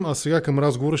А сега към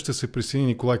разговора ще се присъедини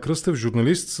Николай Кръстев,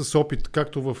 журналист с опит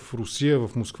както в Русия,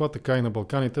 в Москва, така и на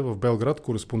Балканите, в Белград,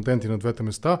 кореспонденти на двете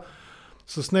места.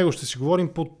 С него ще си говорим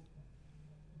по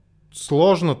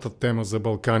сложната тема за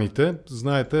Балканите.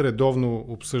 Знаете, редовно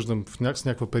обсъждам с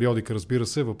някаква периодика, разбира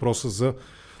се, въпроса за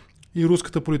и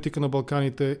руската политика на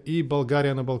Балканите, и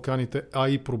България на Балканите, а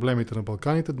и проблемите на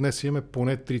Балканите. Днес имаме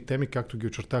поне 3 теми, както ги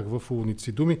очертах в уводните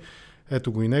си думи.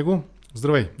 Ето го и него.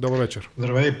 Здравей, добър вечер.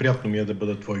 Здравей, приятно ми е да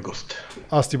бъда твой гост.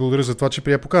 Аз ти благодаря за това, че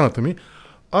прие поканата ми.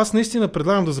 Аз наистина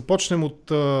предлагам да започнем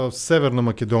от Северна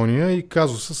Македония и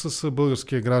казуса с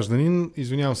българския гражданин.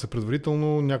 Извинявам се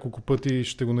предварително, няколко пъти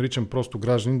ще го наричам просто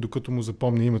гражданин, докато му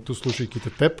запомня името, слушайки те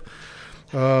теб.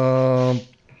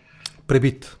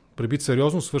 Пребит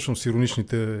сериозно, свършвам с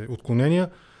ироничните отклонения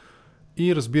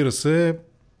и разбира се,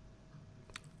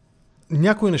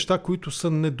 някои неща, които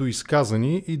са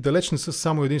недоизказани и далеч не са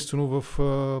само единствено в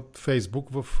Фейсбук,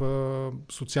 в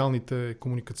социалните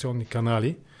комуникационни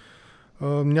канали.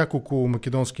 Няколко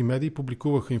македонски медии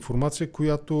публикуваха информация,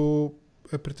 която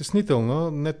е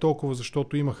притеснителна, не толкова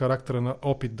защото има характера на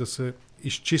опит да се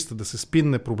изчиста, да се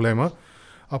спинне проблема,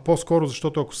 а по-скоро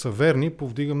защото ако са верни,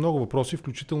 повдига много въпроси,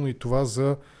 включително и това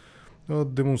за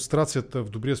демонстрацията в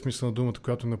добрия смисъл на думата,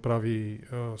 която направи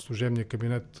служебния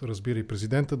кабинет, разбира и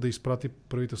президента, да изпрати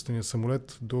правителствения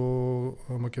самолет до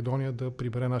Македония да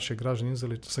прибере нашия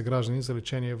съгражданин за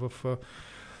лечение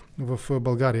в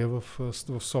България, в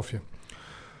София.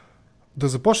 Да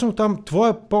започнем там.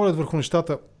 Твоя поглед върху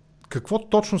нещата. Какво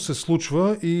точно се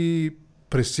случва и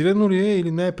пресилено ли е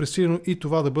или не е пресилено и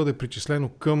това да бъде причислено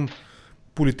към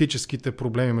политическите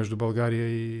проблеми между България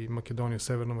и Македония,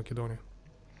 Северна Македония?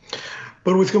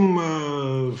 Първо искам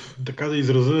така да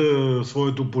изразя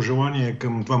своето пожелание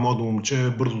към това младо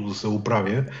момче бързо да се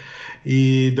оправя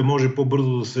и да може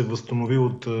по-бързо да се възстанови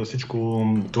от всичко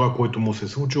това, което му се е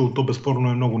случило. То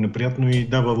безспорно е много неприятно и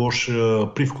дава лош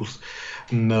привкус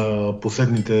на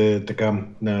последните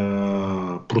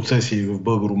процеси в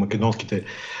българо-македонските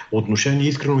отношения.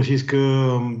 Искрено ми се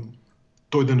иска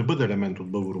той да не бъде елемент от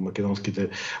българо-македонските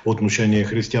отношения.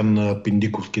 Християн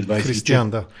Пиндиковски,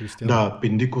 Християн.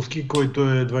 Пиндиковски, който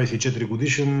е 24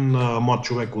 годишен, млад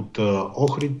човек от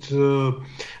Охрид,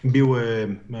 бил е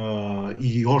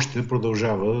и още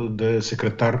продължава да е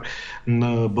секретар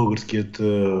на българският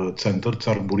център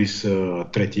Цар Борис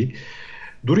III.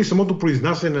 Дори самото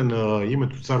произнасяне на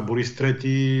името Цар Борис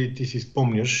III, ти си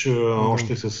спомняш,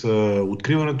 още с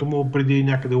откриването му преди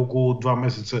някъде около 2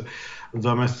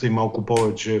 месеца и малко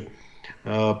повече.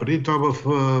 Преди това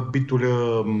в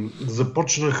Битоля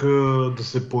започнаха да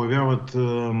се появяват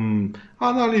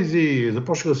анализи,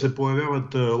 започнаха да се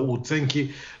появяват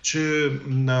оценки, че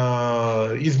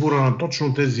избора на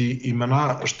точно тези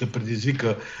имена ще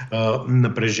предизвика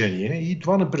напрежение. И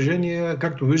това напрежение,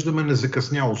 както виждаме, не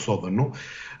закъсня особено.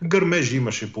 Гърмежи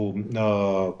имаше по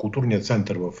културния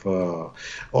център в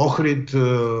Охрид,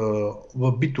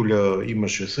 в Битоля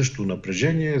имаше също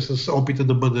напрежение с опита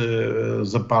да бъде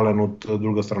запален от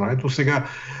друга страна. Ето сега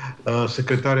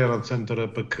секретаря на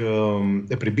центъра пък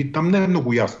е прибит. Там не е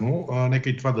много ясно, нека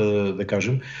и това да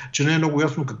кажем, че не е много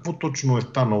ясно какво точно е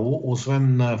станало,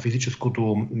 освен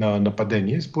физическото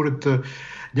нападение. Според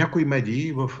някои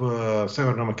медии в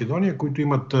Северна Македония, които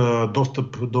имат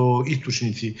достъп до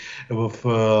източници в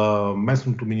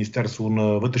местното министерство на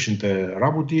вътрешните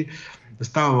работи,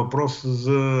 става въпрос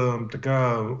за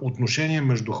отношения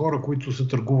между хора, които са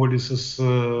търгували с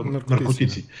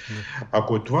наркотици.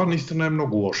 Ако е това, наистина е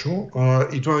много лошо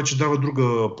и това вече дава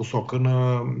друга посока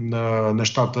на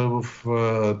нещата в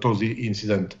този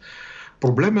инцидент.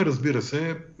 Проблем е, разбира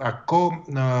се, ако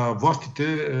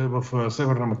властите в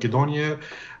Северна Македония,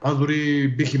 аз дори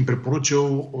бих им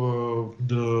препоръчал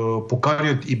да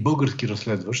поканят и български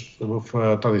разследващ в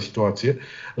тази ситуация,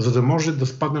 за да може да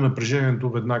спадне напрежението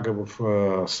веднага в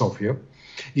София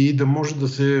и да може да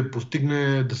се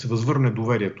постигне, да се възвърне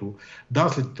доверието. Да,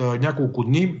 след няколко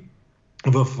дни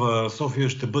в София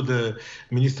ще бъде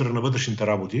министър на вътрешните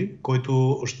работи,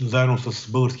 който заедно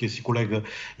с българския си колега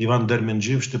Иван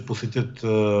Дерменджиев ще посетят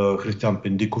Християн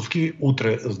Пендиковски.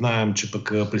 Утре знаем, че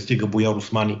пък пристига Бояр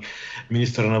Османи,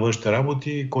 министър на външните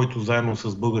работи, който заедно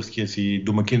с българския си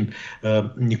домакин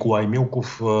Николай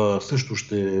Милков също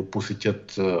ще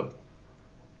посетят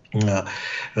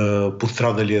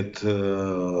пострадалият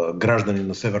гражданин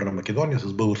на Северна Македония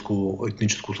с българско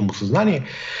етническо самосъзнание.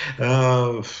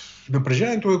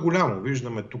 Напрежението е голямо.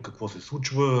 Виждаме тук какво се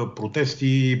случва.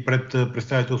 Протести пред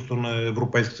представителството на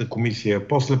Европейската комисия,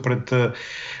 после пред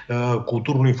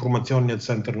културно-информационния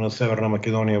център на Северна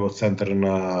Македония в центъра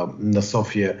на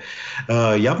София.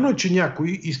 Явно е, че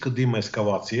някой иска да има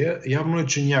ескалация. Явно е,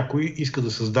 че някой иска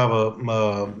да създава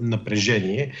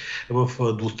напрежение в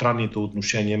двустранните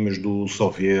отношения между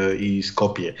София и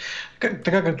Скопие.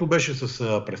 Така както беше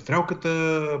с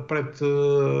престрелката пред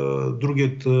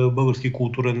другият български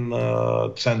културен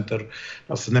център.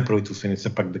 Това са неправителствени,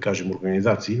 все пак да кажем,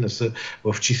 организации, не са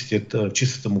в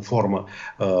чистата му форма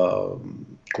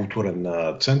културен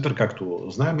център, както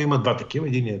знаем. Има два такива.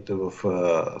 Единият е в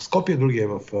Скопие, другия е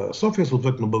в София,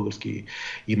 съответно български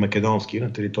и македонски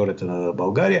на територията на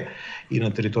България и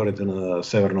на територията на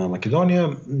Северна Македония.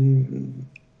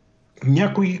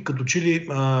 Някой като че ли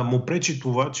му пречи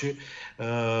това, че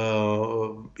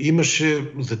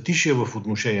имаше затишие в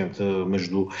отношенията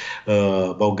между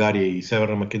България и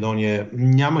Северна Македония,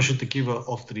 нямаше такива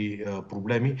остри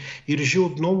проблеми и реши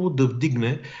отново да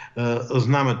вдигне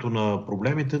знамето на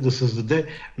проблемите, да създаде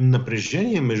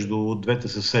напрежение между двете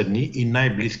съседни и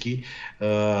най-близки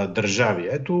държави.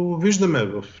 Ето, виждаме,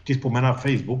 ти спомена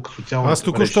Фейсбук, социалната Аз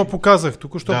току-що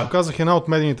показах една от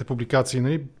медийните публикации,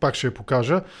 нали? Пак ще я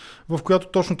покажа, в която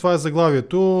точно това е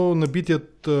заглавието.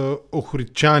 Набитият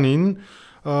охридчанин,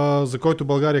 за който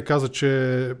България каза,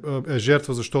 че е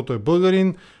жертва, защото е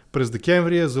българин, през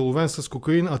декември е заловен с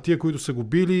кокаин, а тия, които са го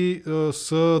били,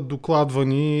 са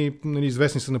докладвани, нали,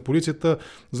 известни са на полицията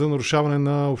за нарушаване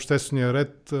на обществения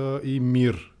ред и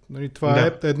мир. Нали, това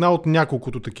е една от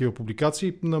няколкото такива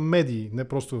публикации на медии, не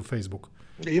просто във Фейсбук.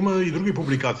 Има и други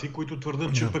публикации, които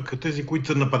твърдят, че пък тези, които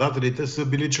са нападателите, са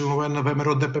били членове на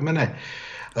ВМРО ДПМН.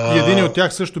 И един от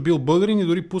тях също бил българин и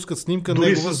дори пускат снимка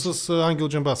негова с Ангел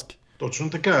Джамбазки. Точно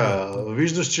така.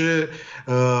 Виждаш, че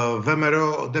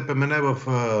ВМРО ДПМН в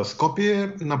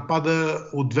Скопие напада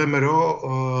от ВМРО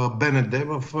БНД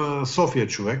в София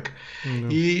човек.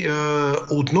 И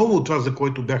отново това, за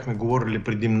което бяхме говорили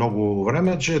преди много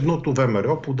време, че едното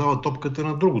ВМРО подава топката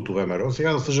на другото ВМРО.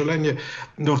 Сега, за съжаление,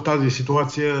 в тази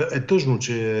ситуация е тъжно,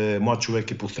 че млад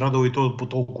човек е пострадал и то по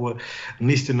толкова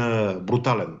наистина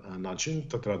брутален начин.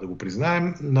 Това трябва да го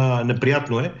признаем.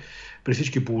 Неприятно е при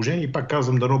всички положения и пак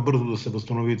казвам, дано бързо да се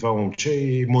възстанови това момче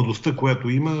и младостта, която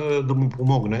има, да му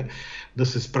помогне да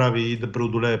се справи и да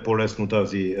преодолее по-лесно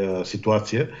тази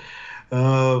ситуация.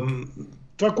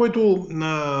 Това, което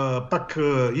пак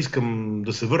искам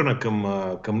да се върна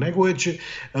към него е, че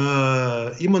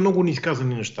има много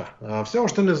неизказани неща. Все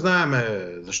още не знаеме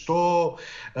защо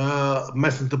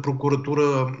местната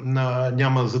прокуратура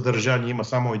няма задържани, има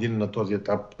само един на този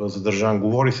етап задържан.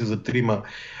 Говори се за трима,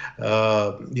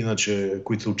 иначе,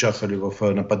 които са участвали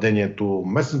в нападението.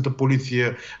 Местната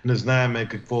полиция не знаеме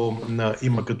какво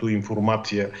има като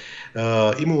информация.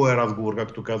 Имало е разговор,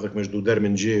 както казах, между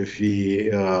Дерменджиев и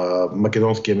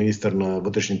македонския министър на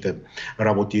вътрешните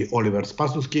работи Оливер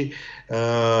Спасовски.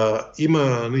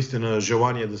 Има наистина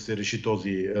желание да се реши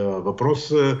този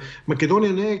въпрос.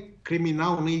 Македония не е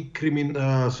криминална и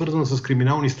свързана с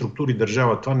криминални структури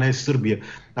държава. Това не е Сърбия,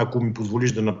 ако ми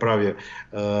позволиш да направя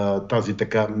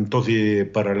този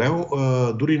паралел.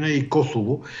 Дори не е и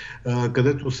Косово,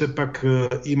 където все пак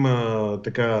има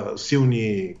така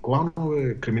силни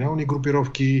кланове, криминални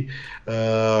групировки,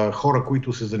 хора,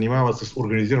 които се занимават с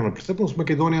организирана престъпност.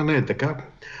 Македония не е така.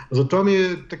 Затова ми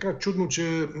е така чудно,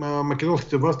 че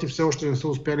македонските власти все още не са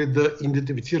успяли да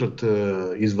идентифицират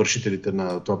извършителите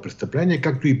на това престъпление,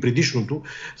 както и предишното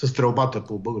с стрелбата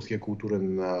по българския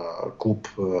културен клуб,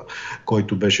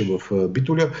 който беше в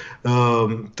Битоля.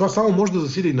 Това само може да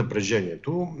засили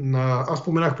напрежението. Аз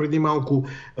споменах преди малко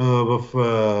в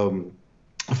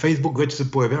Фейсбук вече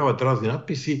се появяват разни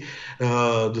надписи,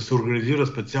 да се организира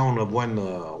специална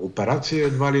военна операция,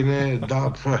 едва ли не.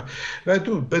 Да,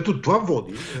 ето това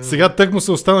води. Сега тъкмо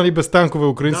са останали без танкове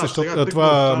украинци, защото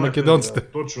това македонците. Да,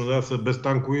 точно, да, са без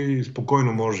танкове и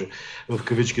спокойно може в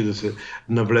кавички да се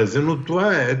навлезе. Но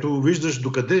това е, ето виждаш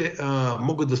докъде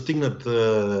могат да стигнат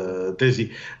тези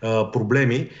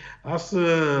проблеми. Аз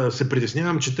се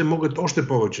притеснявам, че те могат още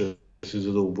повече се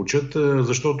задълбочат,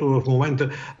 защото в момента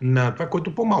на това,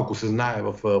 което по-малко се знае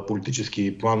в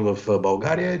политически план в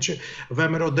България е, че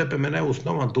ВМРО ДПМН е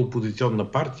основната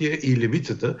опозиционна партия и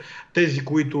левицата, тези,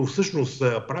 които всъщност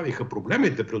правиха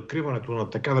проблемите при откриването на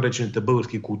така наречените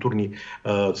български културни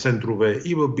центрове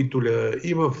и в Битоля,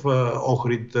 и в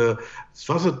Охрид.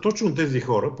 Това са точно тези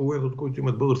хора, половината от които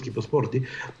имат български паспорти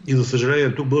и за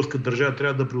съжаление тук българската държава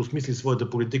трябва да преосмисли своята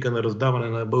политика на раздаване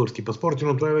на български паспорти,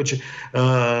 но това е вече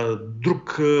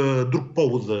друг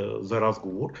повод за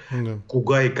разговор,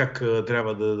 кога и как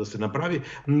трябва да се направи,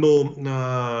 но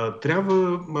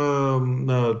трябва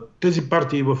тези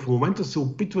партии в момента се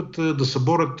опитват да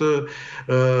съборят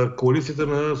коалицията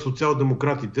на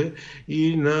социал-демократите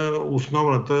и на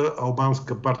основната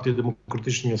албанска партия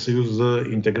Демократичния съюз за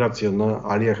интеграция на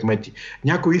Али Ахмети.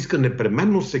 Някой иска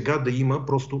непременно сега да има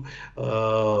просто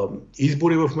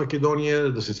избори в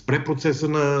Македония, да се спре процеса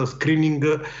на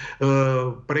скрининга,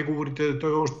 преговорите,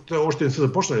 още не са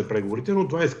започнали преговорите, но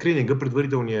това е скрининга,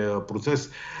 предварителния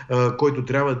процес, който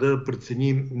трябва да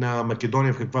прецени на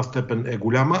Македония в каква степен е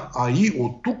голяма, а и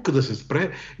от тук да се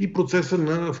спре и процеса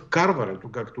на вкарването,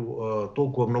 както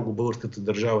толкова много българската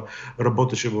държава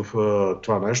работеше в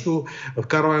това нещо,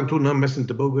 вкарването на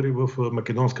местните българи в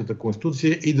македонската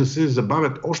конституция и да се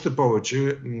забавят още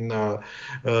повече на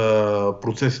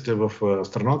процесите в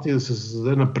страната и да се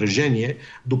създаде напрежение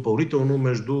допълнително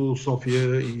между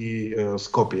София и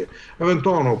Скопие.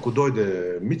 Евентуално, ако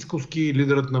дойде Мицкоски,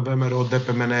 лидерът на ВМРО,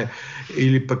 ДПМН,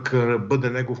 или пък бъде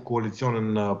негов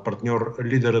коалиционен партньор,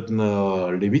 лидерът на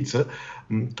Левица,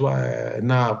 това е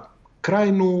една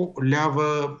крайно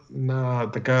лява,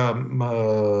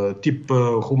 тип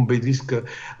хумбейдистка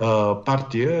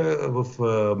партия в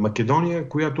Македония,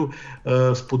 която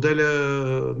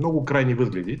споделя много крайни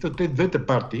възгледи. Те двете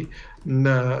партии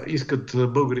искат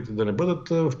българите да не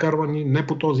бъдат вкарвани не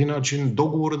по този начин,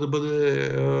 договора да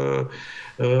бъде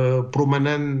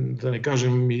променен, да не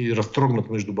кажем и разтрогнат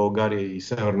между България и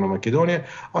Северна Македония,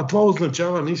 а това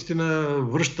означава наистина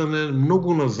връщане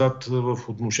много назад в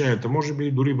отношенията, може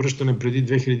би дори връщане преди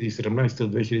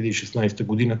 2017-2016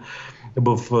 година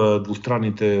в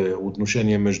двустранните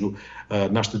отношения между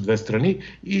нашите две страни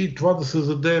и това да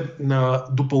създаде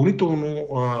допълнително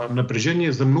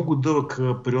напрежение за много дълъг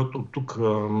период от тук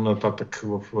нататък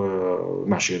в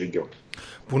нашия регион.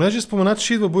 Понеже спомена,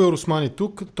 че идва Буяр Османи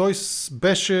тук, той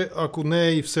беше, ако не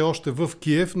е и все още в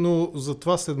Киев, но за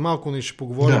това след малко не ще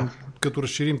поговорим, като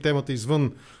разширим темата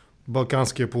извън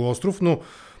Балканския полуостров, но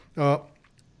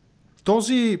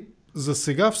този за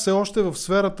сега все още в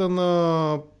сферата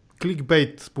на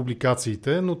кликбейт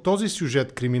публикациите, но този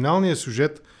сюжет, криминалният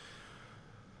сюжет,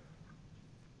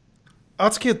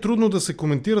 адски е трудно да се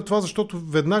коментира това, защото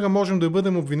веднага можем да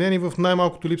бъдем обвинени в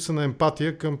най-малкото липса на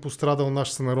емпатия към пострадал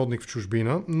наш сънародник в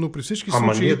чужбина, но при всички случаи...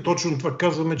 Ама ние точно това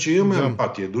казваме, че имаме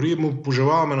емпатия. Дори му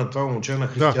пожелаваме на това момче, на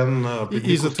християн, на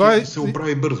Петниковски, да се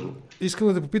оправи бързо. Искам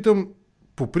да те попитам,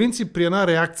 по принцип при една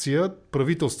реакция,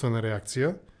 правителствена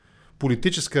реакция,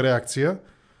 политическа реакция,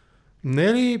 не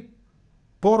е ли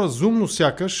по-разумно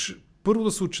сякаш първо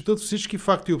да се отчитат всички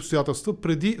факти и обстоятелства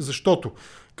преди, защото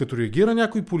като реагира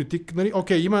някой политик,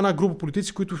 има една група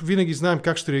политици, които винаги знаем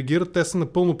как ще реагират, те са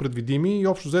напълно предвидими и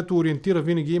общо взето ориентира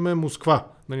винаги има Москва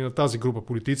на тази група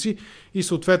политици и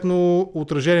съответно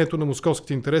отражението на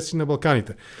московските интереси на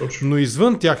Балканите. Точно. Но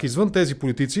извън тях, извън тези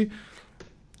политици,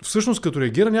 всъщност като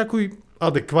реагира някой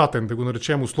адекватен, да го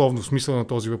наречем условно в смисъл на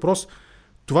този въпрос,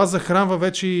 това захранва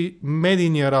вече и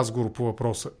медийния разговор по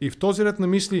въпроса. И в този ред на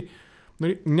мисли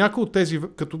някои от тези,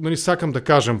 като сакам да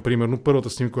кажем, примерно, първата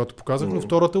снимка, която показах, но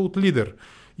втората е от Лидер.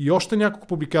 И още няколко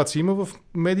публикации има в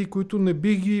медии, които не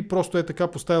бих ги просто е така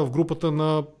поставил в групата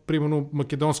на, примерно,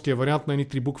 македонския вариант на едни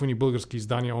трибуквени български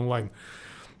издания онлайн.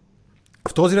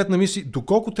 В този ред на мисли,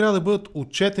 доколко трябва да бъдат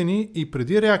отчетени и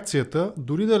преди реакцията,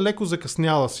 дори да е леко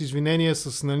закъсняла с извинение,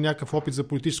 с някакъв опит за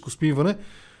политическо спинване,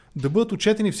 да бъдат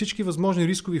отчетени всички възможни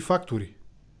рискови фактори.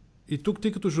 И тук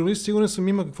ти като журналист сигурен съм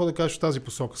има какво да кажеш в тази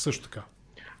посока също така.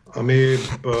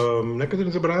 Нека да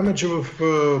не забравяме, че в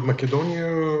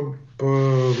Македония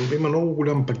има много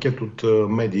голям пакет от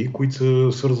медии, които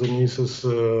са свързани с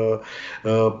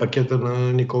пакета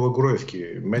на Николай Груевски.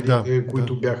 Медиите,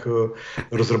 които бяха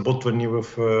разработвани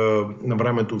на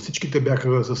времето. Всичките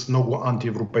бяха с много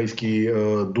антиевропейски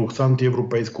дух, с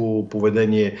антиевропейско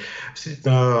поведение,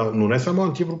 но не само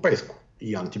антиевропейско,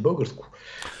 и антибългарско.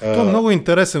 Това е много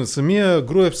интересен. Самия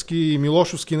Груевски и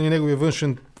Милошовски, неговия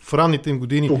външен в ранните им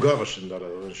години тогавашен,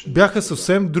 бяха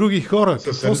съвсем други хора.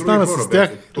 Какво стана с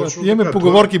тях? Имаме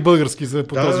поговорки български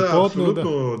по този повод.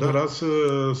 Абсолютно. Аз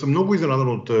съм много изненадан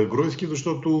от Груевски,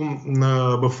 защото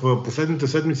в последните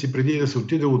седмици, преди да се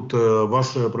отиде от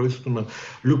вас правителството на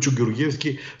Любчо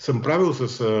Георгиевски, съм правил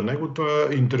с него това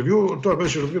интервю. Това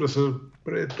беше, разбира се,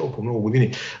 преди толкова много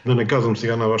години. Да не казвам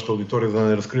сега на вашата аудитория, да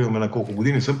не разкриваме на колко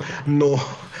години съм, но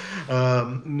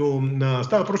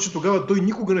става въпрос, че тогава той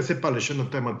никога не се палеше на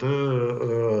темата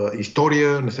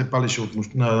история, не се палеше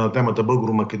на темата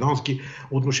българо-македонски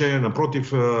отношения.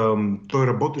 Напротив, той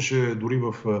работеше дори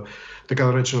в така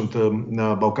наречената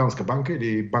Балканска банка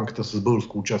или банката с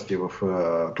българско участие в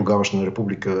тогавашна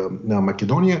република на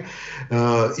Македония.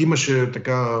 Имаше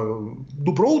така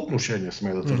добро отношение,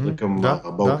 сме да твърда, към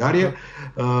България.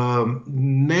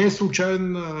 Не е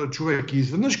случайен човек. И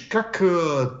изведнъж как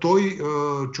той,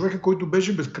 човека, който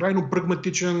беше безкрайно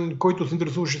прагматичен, който се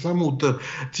интересуваше само от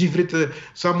цифрите,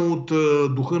 само от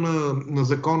духа на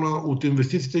закона, от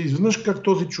инвестициите, изведнъж как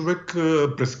този човек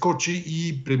прескочи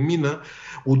и премина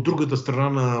от другата страна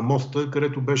на моста,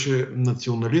 където беше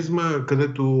национализма,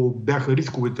 където бяха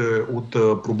рисковете от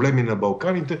проблеми на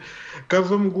Балканите.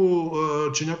 Казвам го,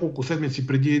 че няколко седмици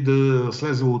преди да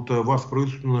слезе от власт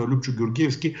правителството на Любчо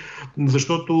Георгиевски,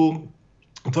 защото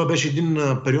това беше един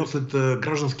период след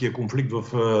гражданския конфликт в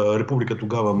република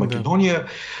тогава Македония,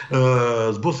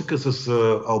 сблъсъка с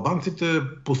албанците,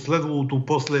 последвалото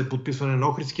после подписване на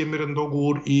Охридския мирен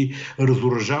договор и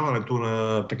разоръжаването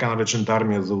на така наречената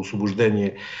армия за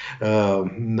освобождение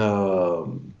на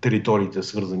териториите,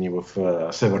 свързани в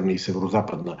северна и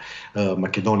северо-западна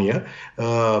Македония.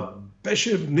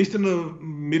 Беше, наистина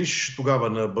мириш тогава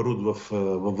на барут във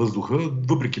въздуха,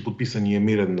 въпреки подписания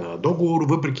мирен договор,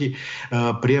 въпреки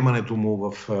приемането му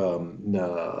в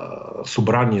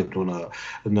събранието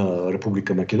на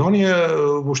Република Македония.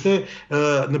 Въобще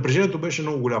напрежението беше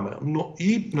много голямо. Но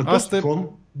и на този фон...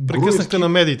 Прекъснахте на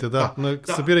медиите,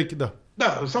 събирайки,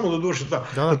 Да, само да довърша това.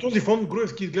 На този фон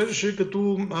Груевски изглеждаше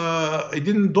като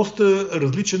един доста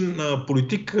различен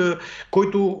политик,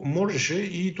 който можеше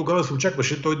и тогава се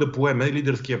очакваше той да поеме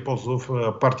лидерския пост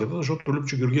в партията, защото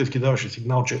Любчо Георгиевски даваше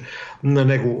сигнал, че на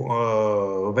него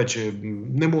вече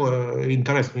не му е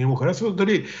интересно, не му харесва.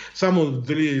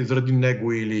 Дали заради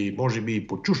него или може би и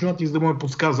по чужд натиск да му е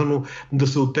подсказано да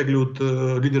се оттегли от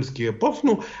лидерския пост,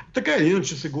 но така или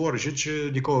иначе се говореше,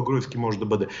 че Николай Груевски може да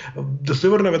бъде. Да се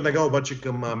върне веднага обаче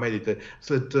към медиите.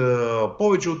 След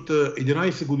повече от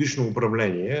 11 годишно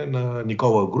управление на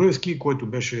Никола Груевски, който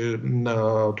беше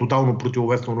тотално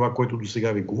противовес на това, което до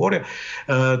сега ви говоря,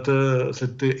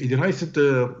 след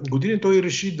 11 години той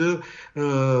реши да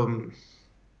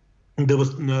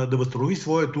възстанови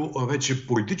своето вече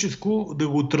политическо, да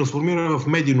го трансформира в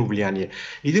медийно влияние.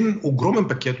 Един огромен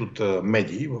пакет от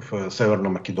медии в Северна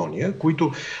Македония,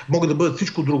 които могат да бъдат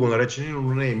всичко друго наречени, но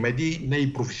не и медии, не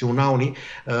и професионални,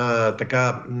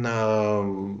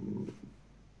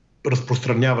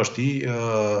 разпространяващи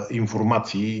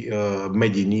информации,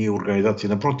 медийни организации.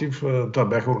 Напротив, това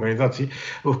бяха организации,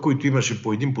 в които имаше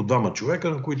по един, по двама човека,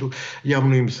 на които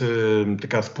явно им се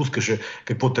спускаше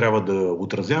какво трябва да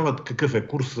отразяват, какъв е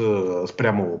курс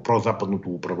спрямо прозападното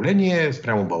управление,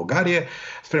 спрямо България.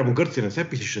 Спрямо Гърция не се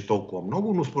пишеше толкова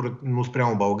много, но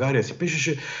спрямо България се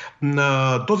пишеше.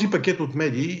 Този пакет от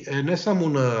медии е не само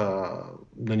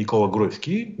на Никола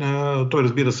Груевски. Той,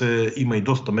 разбира се, има и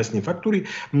доста местни фактори,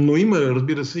 но има,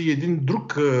 разбира се, и един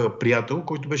друг приятел,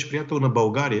 който беше приятел на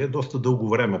България доста дълго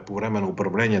време, по време на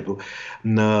управлението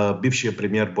на бившия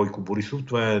премиер Бойко Борисов.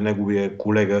 Това е неговия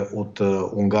колега от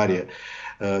Унгария,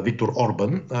 Виктор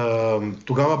Орбан.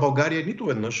 Тогава България нито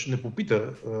веднъж не попита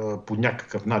по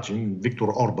някакъв начин Виктор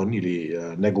Орбан или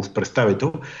негов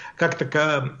представител, как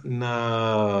така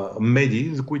на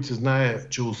медии, за които се знае,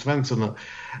 че освен са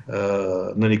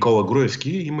на Никола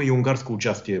Груевски, има и унгарско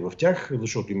участие в тях,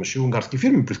 защото имаше и унгарски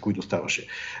фирми, през които ставаше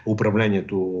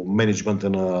управлението, менеджмента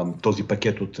на този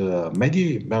пакет от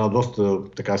медии. Една доста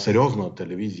така сериозна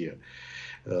телевизия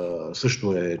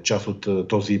също е част от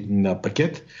този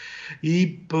пакет.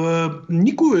 И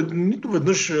нито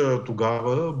веднъж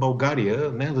тогава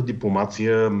България, нейната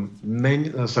дипломация,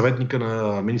 съветника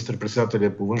на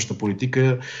министър-председателя по външна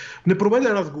политика, не проведе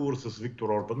разговор с Виктор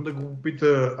Орбан да го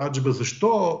попита: аджба,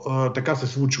 защо така се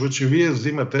случва, че вие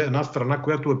взимате една страна,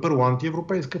 която е първо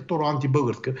антиевропейска, второ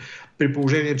антибългарска, при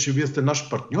положение, че вие сте наш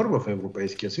партньор в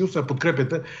Европейския съюз, а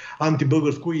подкрепяте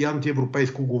антибългарско и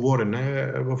антиевропейско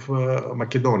говорене в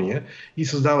Македония и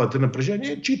създавате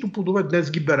напрежение, чието плодове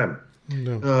днес ги берем.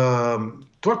 Да.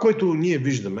 Това, което ние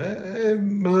виждаме, е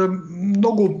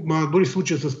много, дори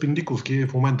случая с Пиндиковски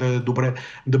в момента е добре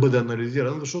да бъде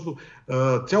анализиран, защото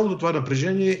цялото това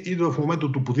напрежение идва в момента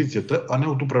от опозицията, а не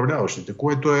от управляващите,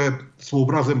 което е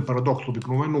своеобразен парадокс.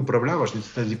 Обикновено управляващите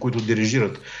са тези, които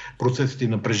дирижират процесите и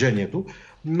напрежението,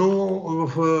 но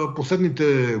в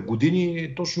последните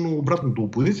години точно обратното,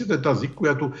 опозицията е тази,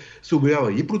 която се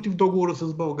обявява и против договора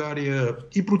с България,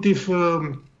 и против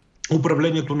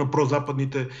управлението на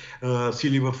прозападните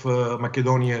сили в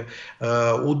Македония.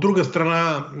 От друга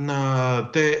страна,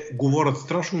 те говорят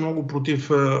страшно много против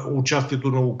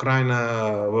участието на Украйна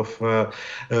в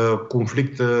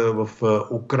конфликта в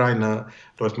Украйна,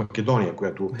 т.е. Македония,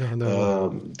 която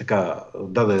така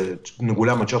даде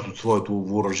голяма част от своето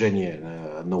въоръжение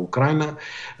на Украйна.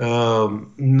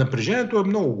 Напрежението е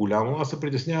много голямо. Аз се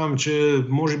притеснявам, че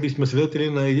може би сме свидетели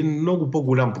на един много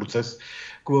по-голям процес,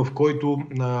 в който,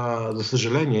 за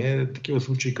съжаление, такива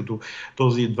случаи като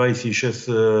този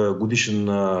 26 годишен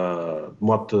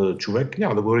млад човек,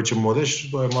 няма да го наричам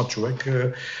младеж, той е млад човек,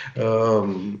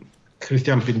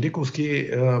 Християн Пиндиковски,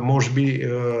 може би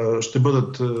ще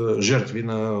бъдат жертви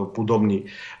на подобни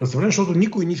съвременни, защото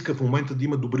никой не иска в момента да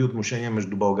има добри отношения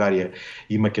между България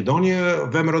и Македония.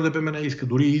 ВМРО ДПМН иска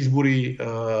дори избори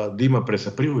да има през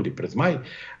април или през май.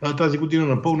 Тази година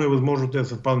напълно е възможно те да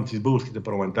съвпаднат с българските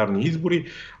парламентарни избори,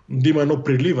 да има едно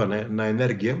приливане на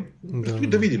енергия.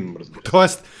 Да видим, разбира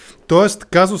се. Тоест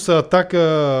казуса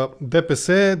атака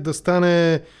ДПС да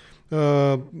стане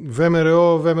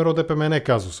ВМРО ДПМН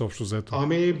казус, общо взето.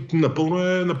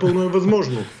 Напълно е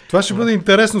възможно. Това ще бъде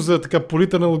интересно за така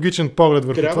политаналогичен поглед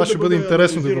върху това. Ще бъде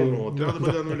интересно трябва да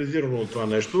бъде анализирано от това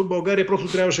нещо. България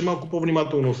просто трябваше малко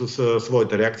по-внимателно с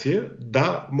своята реакция.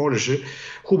 Да, можеше.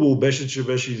 Хубаво беше, че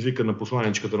беше извикана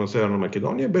посланичката на Северна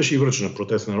Македония, беше и връчена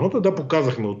протестна нота. Да,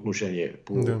 показахме отношение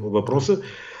по въпроса.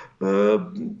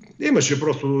 Имаше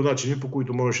просто начини, по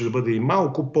които можеше да бъде и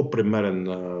малко по-премерен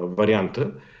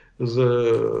варианта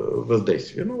за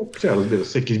въздействие. Но сега, разбира се,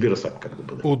 всеки избира сам как да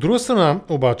бъде. От друга страна,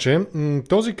 обаче,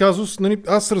 този казус,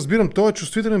 аз разбирам, той е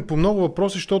чувствителен по много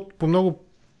въпроси, по много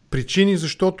причини,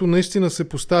 защото наистина се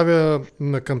поставя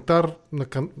на кантар.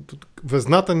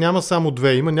 Везната няма само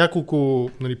две, има няколко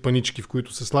панички, в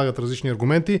които се слагат различни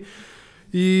аргументи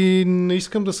и не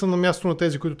искам да съм на място на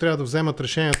тези, които трябва да вземат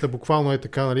решенията буквално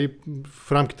така,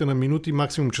 в рамките на минути,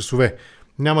 максимум часове.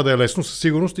 Няма да е лесно, със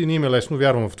сигурност и не им е лесно,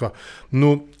 вярвам в това.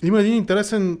 Но има един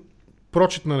интересен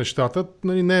прочит на нещата.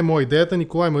 Не е моя идеята.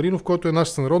 Николай Маринов, който е наш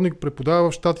сънародник,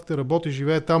 преподава в Щатите, работи,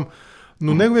 живее там.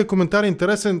 Но неговият коментар е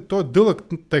интересен. Той е дълъг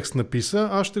текст написа.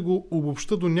 Аз ще го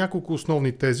обобща до няколко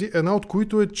основни тези. Една от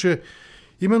които е, че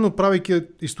именно правейки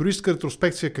историческа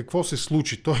ретроспекция какво се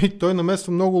случи, той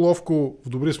намества много ловко, в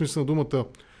добрия смисъл на думата,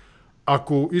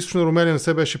 ако Източна Румелия не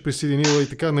се беше присъединила и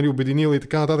така, обединила и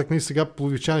така нататък, ние сега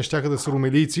пловдивчани щяха да са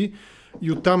румелийци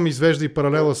и оттам извежда и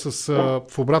паралела в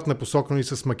обратна посока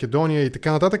с Македония и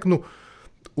така нататък, но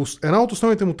една от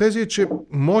основните му тези е, че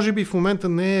може би в момента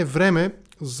не е време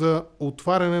за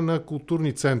отваряне на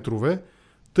културни центрове,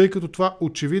 тъй като това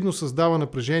очевидно създава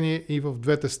напрежение и в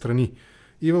двете страни,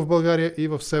 и в България, и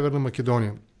в Северна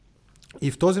Македония.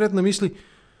 И в този ред на мисли,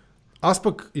 аз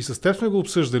пък и с теб сме го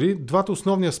обсъждали, двата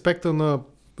основни аспекта,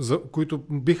 които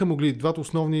биха могли, двата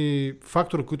основни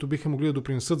фактора, които биха могли да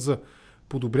допринесат за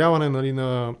подобряване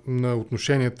на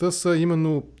отношенията, са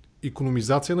именно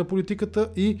икономизация на политиката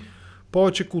и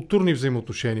повече културни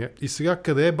взаимоотношения. И сега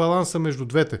къде е баланса между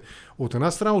двете? От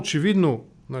една страна, очевидно,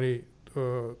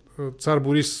 Цар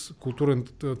Борис, културен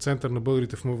център на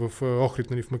българите в Охрид,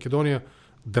 в Македония,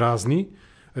 дразни.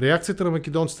 Реакцията на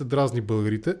македонците дразни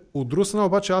българите. От друга страна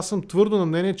обаче аз съм твърдо на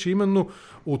мнение, че именно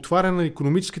отваряне на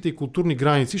икономическите и културни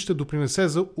граници ще допринесе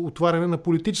за отваряне на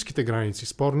политическите граници.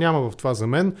 Спор няма в това за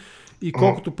мен. И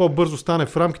колкото по-бързо стане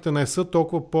в рамките на ЕС,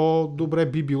 толкова по-добре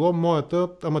би било моята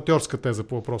аматьорска теза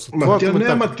по въпроса. Тя не е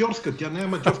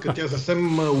аматьорска, тя е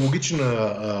съвсем логична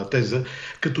теза.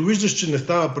 Като виждаш, че не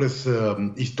става през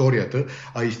историята,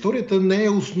 а историята не е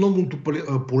основното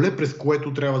поле, през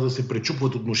което трябва да се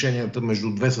пречупват отношенията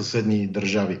между две съседни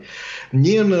държави.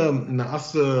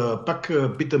 Аз пак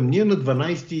питам, ние на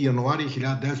 12 януари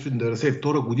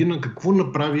 1992 година какво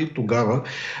направи тогава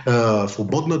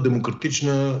свободна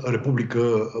демократична република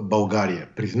България?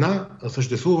 Призна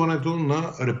съществуването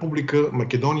на Република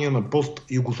Македония на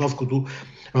пост-югославското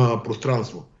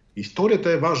пространство.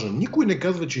 Историята е важна. Никой не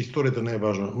казва, че историята не е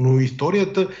важна, но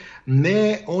историята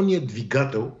не е ония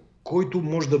двигател, който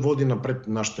може да води напред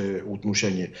нашите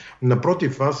отношения.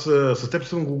 Напротив, аз с теб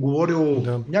съм го говорил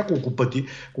няколко пъти,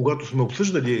 когато сме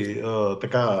обсъждали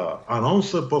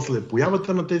анонса, после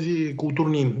появата на тези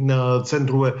културни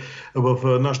центрове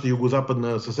в нашата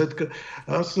югозападна съседка.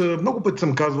 Аз много пъти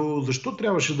съм казвал, защо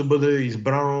трябваше да бъде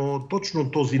избрано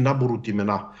точно този набор от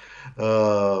имена.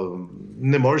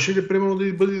 Не можеше ли, примерно,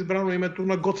 да бъде избрано името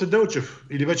на Гоце Делчев?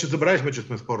 Или вече забравихме, че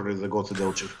сме спорили за Гоце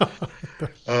Делчев?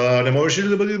 Не можеше ли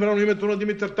да бъде избрано името на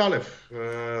Димитър Талев.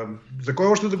 За кой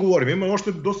още да говорим? Има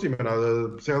още доста имена,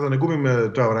 сега да не губим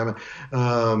това време.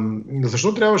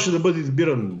 Защо трябваше да бъде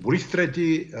избиран Борис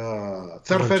III,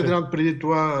 цар Фердинанд преди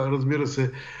това, разбира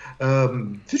се.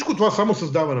 Всичко това само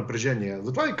създава напрежение.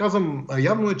 Затова и казвам,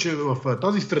 явно е, че в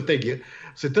тази стратегия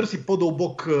се търси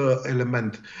по-дълбок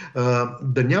елемент.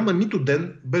 Да няма нито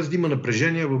ден без да има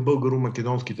напрежение в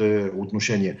българо-македонските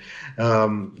отношения.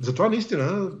 Затова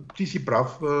наистина ти си прав.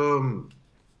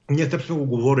 Ние теб сме го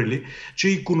говорили, че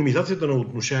икономизацията на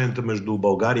отношенията между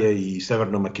България и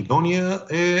Северна Македония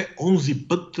е онзи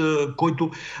път,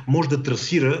 който може да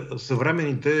трасира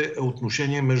съвременните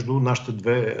отношения между нашите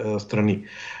две страни.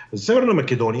 Северна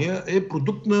Македония е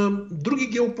продукт на други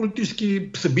геополитически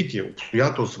събития,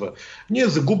 обстоятелства.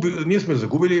 Ние сме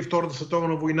загубили Втората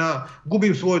световна война,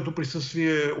 губим своето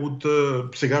присъствие от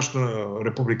сегашна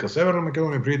Република Северна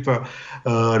Македония, преди това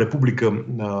Република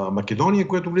Македония,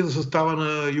 която влиза в състава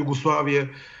на Югославия.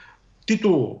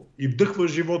 Тито и вдъхва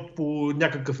живот по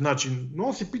някакъв начин.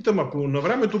 Но си питам, ако на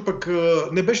времето пък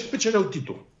не беше спечелил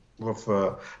Тито в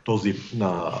този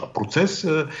процес,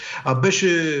 а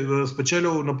беше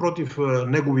спечелил напротив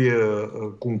неговия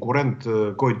конкурент,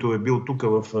 който е бил тук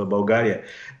в България,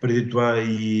 преди това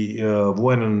и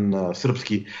военен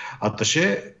сръбски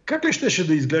аташе, как ли щеше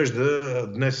да изглежда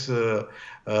днес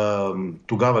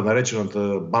тогава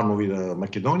наречената Бановина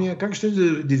Македония, как ще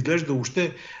да изглежда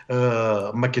въобще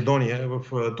Македония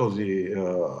в този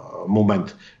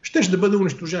момент? Щеше да бъде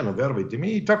унищожена, вярвайте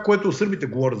ми. И това, което сърбите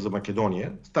говорят за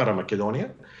Македония,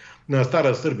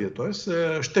 Стара Сърбия, т.е.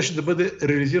 щеше да бъде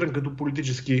реализиран като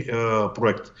политически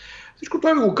проект. Всичко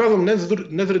това ви го казвам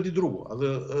не заради друго, а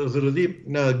заради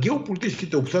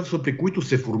геополитическите обстоятелства, при които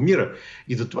се формира.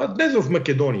 И затова днес в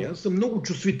Македония са много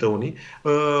чувствителни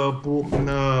по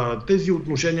тези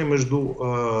отношения между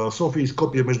София и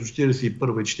Скопие между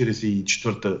 1941 и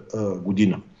 1944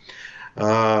 година.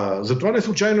 Затова не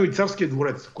случайно и Царския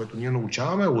дворец, което ние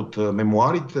научаваме от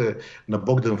мемуарите на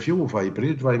Богдан Филов, а и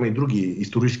преди това има и други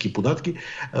исторически податки,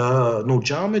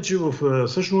 научаваме, че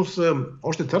всъщност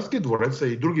още Царския дворец, а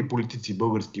и други политици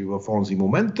български в онзи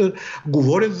момент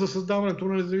говорят за създаването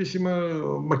на независима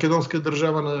македонска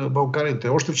държава на Балканите.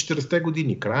 Още в 40-те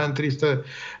години, края на 30-те,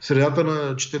 средата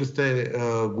на 40-те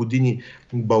години,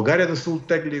 България да се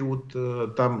оттегли от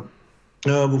там.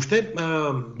 Въобще,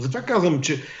 затова казвам,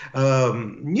 че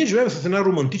ние живеем с една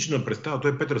романтична представа.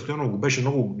 Той Петър Стоянов го беше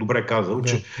много добре казал,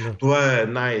 че това е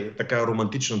най-така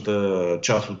романтичната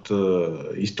част от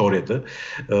историята.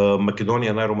 Македония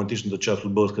е най-романтичната част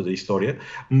от българската история.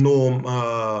 Но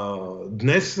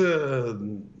днес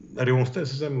реалността е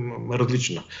съвсем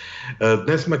различна.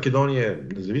 Днес Македония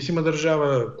е независима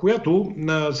държава, която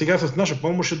сега с наша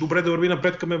помощ е добре да върви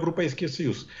напред към Европейския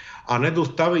съюз, а не да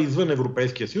остава извън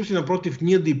Европейския съюз и напротив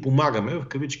ние да й помагаме, в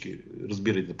кавички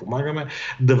разбирайте да помагаме,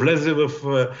 да влезе в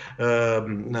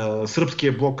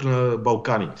сръбския блок на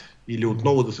Балканите или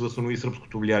отново да се възстанови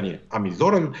сръбското влияние. Ами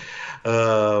Зоран,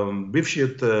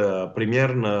 бившият премиер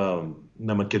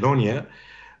на Македония,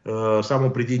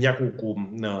 само преди няколко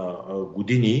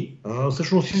години,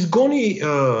 всъщност изгони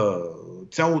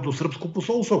цялото сръбско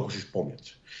посолство, ако си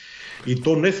спомняте. И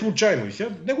то не случайно. И сега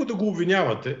него да го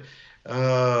обвинявате,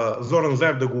 Зоран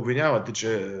Заев да го обвинявате,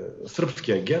 че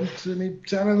сръбски агент,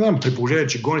 сега не знам, при положение,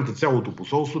 че гоните цялото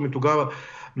посолство, тогава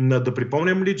да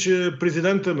припомням ли, че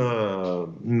президента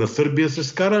на Сърбия се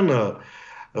скара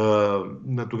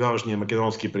на тогавашния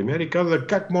македонски премиер и каза,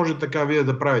 как може така вие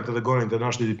да правите, да гоните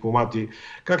нашите дипломати,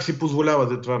 как си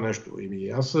позволявате това нещо?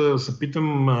 Аз се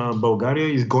питам,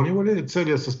 България изгонила ли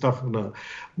целият състав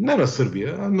не на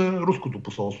Сърбия, а на руското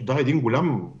посолство? Да, един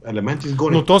голям елемент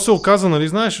изгони. Но то се оказа, нали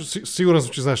знаеш, сигурен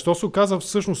съм, че знаеш, то се оказа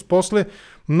всъщност после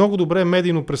много добре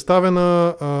медийно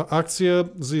представена акция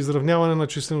за изравняване на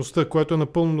числеността, което е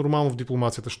напълно нормално в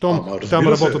дипломацията. Щом там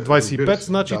работят 25,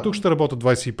 значи и тук ще работят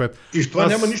 25. И в това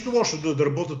няма нищо лошо да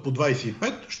работят по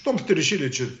 25. Щом сте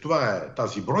решили, че това е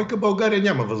тази бройка, България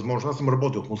няма възможност. Аз съм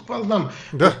работил в Москва, знам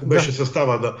колко беше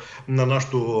състава на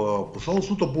нашото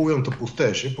посолство, то половината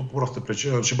пустееше по проста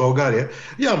причина, че България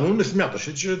явно не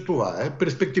смяташе, че това е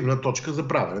перспективна точка за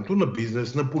правенето на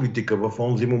бизнес, на политика в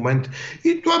онзи момент.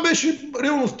 И това беше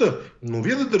реалността. Но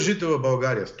вие да държите в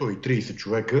България 130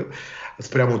 човека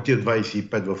спрямо от тия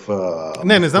 25 в...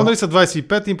 Не знам дали са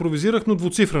 25, импровизирах, но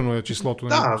двуцифрено е числото.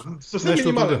 Да, съвсем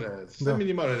минимален е. Съвсем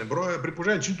минимален е броя. При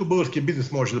положение, че българския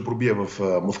бизнес може да пробие в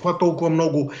Москва толкова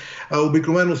много.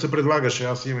 Обикновено се предлагаше,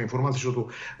 аз имам информация, защото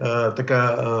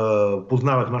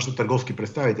познавах нашите търговски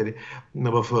представители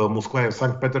в Москва и в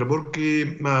Санкт-Петербург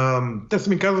и те са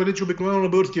ми казвали, че обикновено на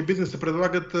българския бизнес се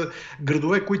предлагат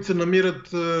градове, които се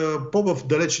намират по-в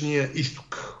далечния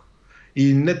изток.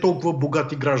 и не толкова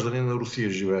богати граждани на Русия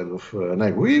живеят в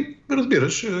него. И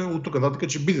разбираш от тук нататък,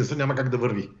 че бизнесът няма как да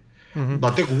върви.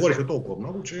 Да, те говориха толкова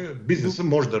много, че бизнесът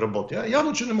може да работи. А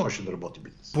явно, че не можеше да работи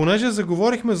бизнес. Понеже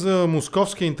заговорихме за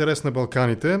московския интерес на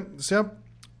Балканите, сега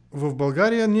в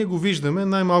България ние го виждаме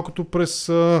най-малкото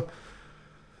през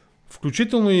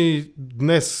включително и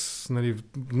днес, нали,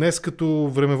 днес като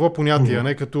времево понятие, а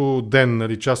не като ден,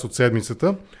 нали, част от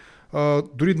седмицата.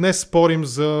 Дори днес спорим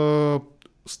за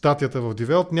статията в Die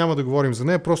Welt, няма да говорим за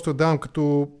нея, просто я давам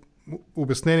като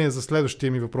обяснение за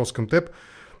следващия ми въпрос към теб,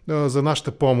 за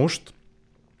нашата помощ.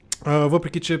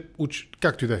 Въпреки, че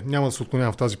както и да е, няма да се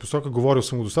отклонявам в тази посока, говорил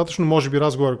съм го достатъчно, може би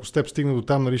разговор, ако с теб стигна до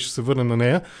там, нали, ще се върнем на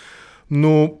нея,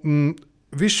 но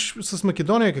виж с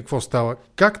Македония какво става.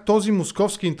 Как този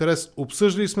московски интерес,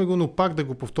 обсъждали сме го, но пак да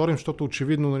го повторим, защото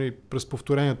очевидно, нали, през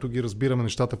повторението ги разбираме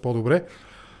нещата по-добре.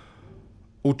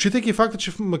 Отчитайки факта,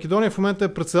 че Македония в момента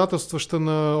е председателстваща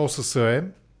на ОССЕ,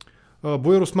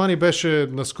 Буир Османи беше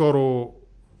наскоро,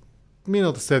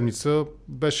 миналата седмица,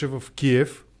 беше в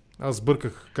Киев. Аз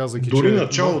бърках, казах, дори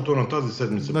началото на тази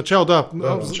седмица. Началото.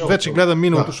 Вече гледам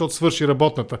миналото, защото свърши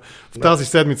работната. В тази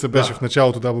седмица беше в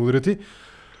началото, благодаря ти.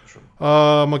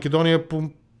 Македония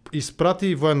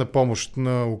изпрати военна помощ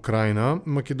на Украйна.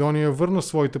 Македония върна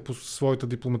своите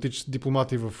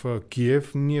дипломати в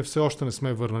Киев. Ние все още не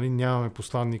сме върнали. Нямаме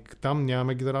посланник там,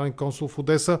 нямаме генерален консул в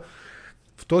Одеса.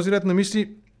 В този ред на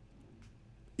мисли,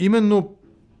 именно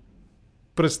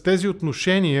през тези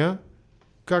отношения,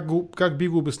 как би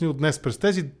го обяснил днес, през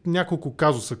тези няколко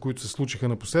казуса, които се случиха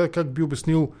напоследък, как би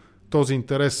обяснил този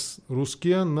интерес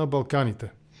руския на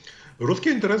Балканите?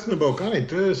 Руският интерес на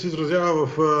Балканите се изразява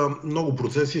в много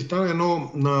процеси. Стана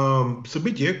едно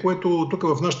събитие, което тук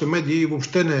в нашите медии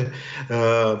въобще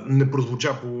не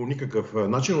прозвуча по никакъв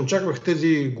начин. Очаквах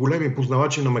тези големи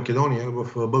познавачи на Македония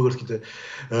в българските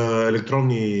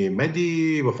електронни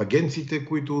медии, в агенциите,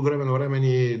 които от време на време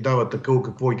ни дават такъв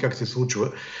какво и как се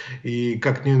случва и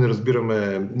как ние не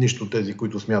разбираме нищо от тези,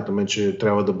 които смятаме, че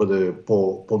трябва да бъде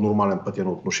по-нормален пътя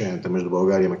на отношенията между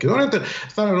България и Македонията.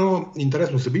 Стана едно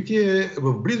интересно събитие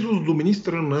в близост до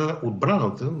министра на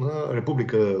отбраната на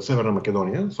Република Северна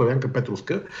Македония, Славянка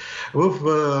Петровска. В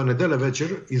неделя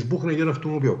вечер избухна един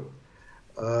автомобил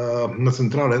на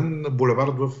централен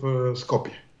булевард в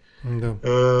Скопие. Да.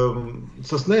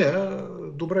 С нея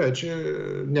добре е, че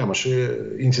нямаше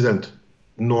инцидент.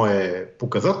 Но е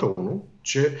показателно,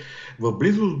 че в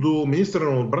близост до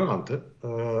министра на отбраната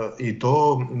и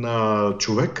то на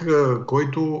човек,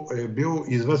 който е бил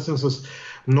известен с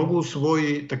много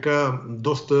свои така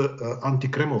доста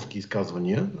антикремълски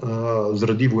изказвания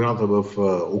заради войната в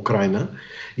Украйна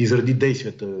и заради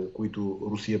действията, които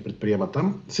Русия предприема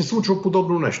там, се случва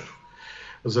подобно нещо.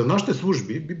 За нашите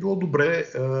служби би било добре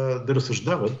да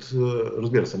разсъждават,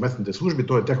 разбира се, местните служби,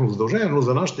 то е тяхно задължение, но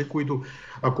за нашите, които,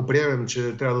 ако приемем,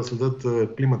 че трябва да следят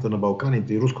климата на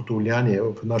Балканите и руското влияние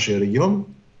в нашия регион,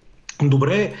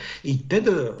 добре е и те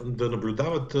да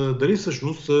наблюдават дали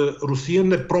всъщност Русия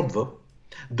не пробва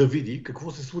да види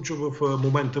какво се случва в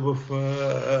момента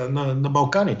на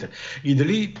Балканите. И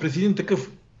дали през един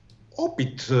такъв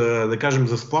опит, да кажем,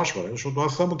 за сплашване, защото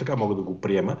аз само така мога да го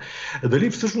приема, дали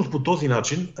всъщност по този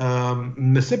начин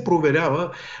не се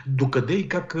проверява докъде и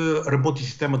как работи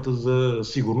системата за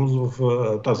сигурност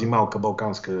в тази малка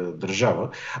балканска държава,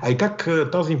 а и как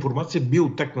тази информация би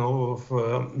оттекнала в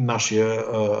нашия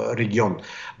регион.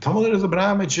 Само да не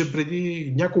забравяме, че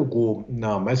преди няколко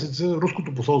месеца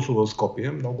руското посолство в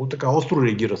Скопие много така остро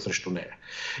реагира срещу нея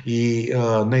и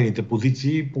нейните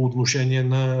позиции по отношение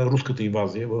на руската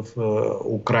инвазия в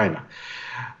Украйна.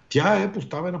 Тя е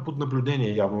поставена под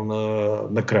наблюдение явно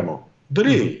на Кремъл.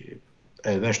 Дали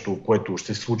е нещо, което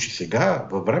ще се случи сега,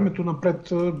 във времето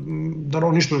напред,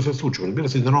 дано нищо не се случва. Разбира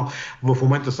се, дано в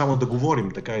момента само да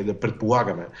говорим така и да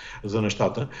предполагаме за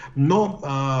нещата, но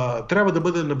трябва да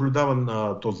бъде наблюдаван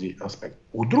този аспект.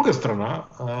 От друга страна,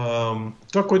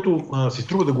 това, което си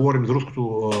струва да говорим за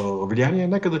руското влияние,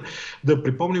 нека да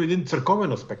припомним един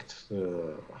църковен аспект,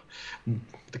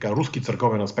 така, руски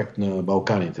църковен аспект на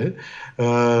Балканите.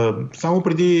 Само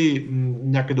преди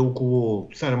някъде около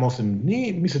 7-8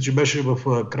 дни, мисля, че беше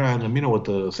в края на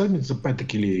миналата седмица,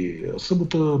 петък или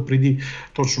събота, преди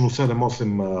точно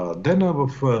 7-8 дена, в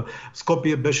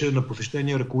Скопие беше на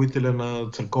посещение ръководителя на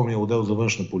църковния отдел за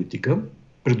външна политика,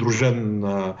 придружен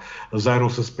заедно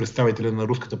с представителя на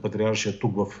руската патриаршия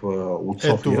тук от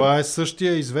София. Това е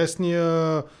същия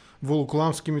известния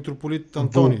Волоколамски митрополит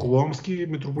Антоний. Волоколамски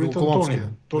митрополит Антоний.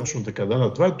 Точно така,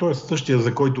 да. Това е същия,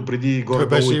 за който преди горе-долу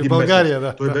беше и в България,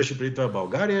 месец. Той беше преди това в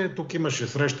България. Тук имаше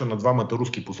среща на двамата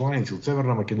руски посланици от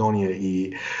Северна Македония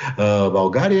и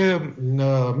България.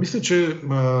 Мисля, че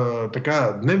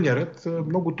така дневният ред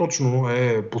много точно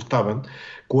е поставен.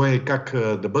 Кое и как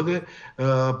да бъде.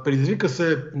 Предизвика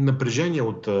се напрежение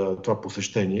от това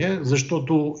посещение,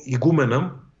 защото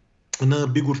игумена на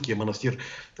Бигорския манастир.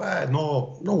 Това е едно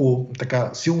много така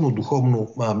силно духовно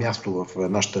място в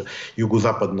нашата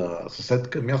югозападна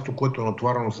съседка. Място, което е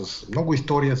натоварено с много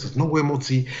история, с много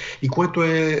емоции и което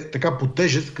е така по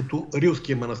тежест като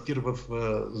Рилския манастир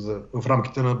в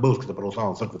рамките на Българската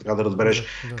православна църква. Така да разбереш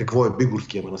какво е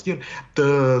Бигорския манастир.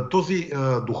 Този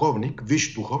духовник,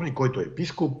 висш духовник, който е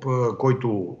епископ,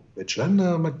 който е член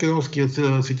на Македонския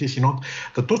свети синод,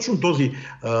 точно този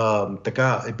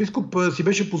епископ си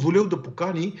беше позволил да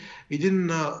покани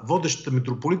един водещ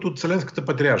митрополит от Вселенската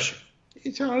патриаршия.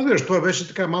 И сега, разбираш, това беше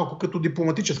така малко като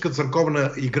дипломатическа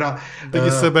църковна игра. Да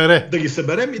ги събере. Да ги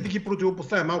съберем и да ги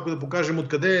противопоставим. Малко да покажем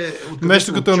откъде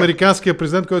нещо като американския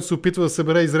президент, който се опитва да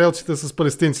събере израелците с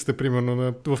палестинците,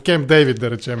 примерно, в Кемп Дейвид,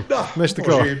 да речем. Да, нещо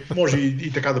може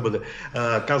и така да бъде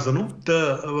казано.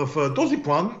 В този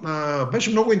план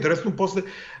беше много интересно после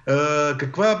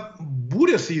каква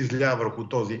буря се изля върху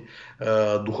този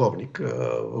духовник,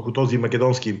 върху този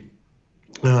македонски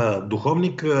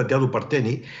духовник, дядо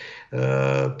Партени.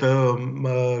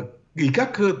 И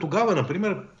как тогава,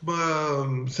 например,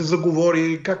 се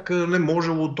заговори, как не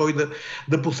можело той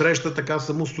да посреща така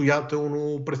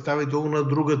самостоятелно представител на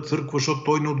друга църква, защото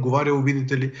той не отговарял,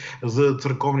 видите ли, за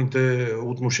църковните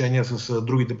отношения с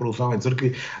другите православни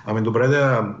църкви. Ами добре,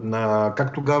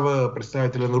 как тогава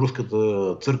представителя на руската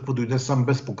църква дойде сам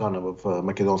без покана в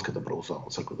Македонската православна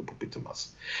църква, да попитам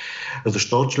аз.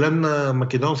 Защо член на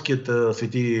Македонският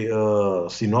свети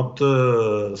синод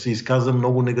се изказа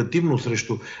много негативно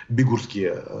срещу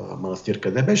Бигорския манастир?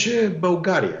 Къде беше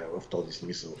България в този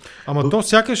смисъл? Ама то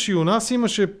сякаш и у нас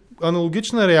имаше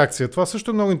аналогична реакция. Това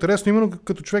също е много интересно. Именно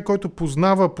като човек, който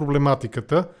познава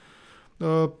проблематиката.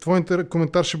 Твой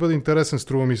коментар ще бъде интересен,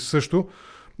 струва ми се също.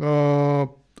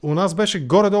 У нас беше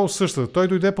горе-долу същата. Той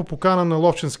дойде по покана на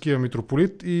Ловченския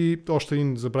митрополит и още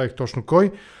един, забравих точно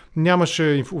кой.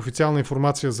 Нямаше официална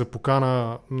информация за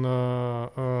покана на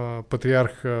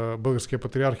българския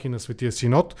патриарх и на Светия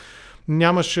Синод.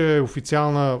 Нямаше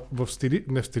официална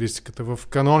не в стилистиката, в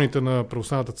каноните на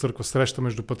православната църква среща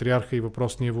между патриарха и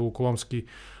въпросния волоколамски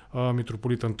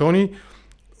митрополит Антоний.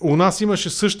 У нас имаше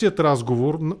същият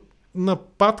разговор,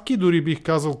 нападки дори бих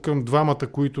казал към двамата,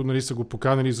 които са го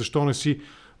поканили, защо не си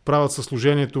правят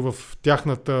съслужението в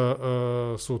тяхната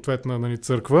съответна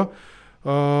църква,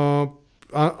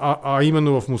 а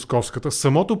именно в Московската.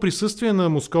 Самото присъствие на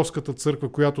Московската църква,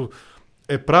 която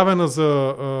е правена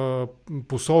за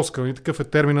посолска, такъв е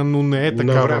термина, но не е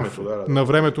такава. На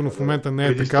времето, но в момента не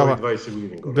е такава. 20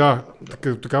 години. Да,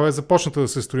 такава е започната да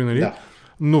се строи, нали? Да.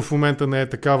 Но в момента не е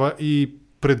такава и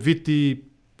предвид и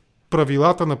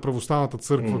правилата на православната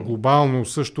църква глобално,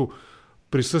 също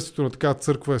присъствието на такава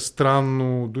църква е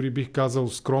странно, дори бих казал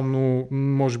скромно,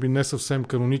 може би не съвсем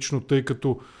канонично, тъй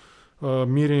като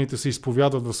миряните се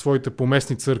изповядват в своите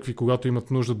поместни църкви, когато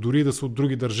имат нужда, дори да са от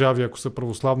други държави, ако са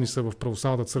православни, са в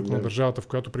православната църква на държавата, в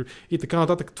която и така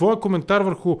нататък. Твоя коментар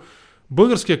върху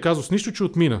българския казус, нищо, че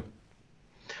отмина.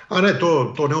 Не,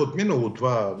 то не е отминало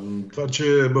това. Това,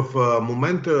 че в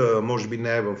момента може би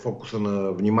не е в фокуса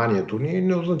на вниманието ни,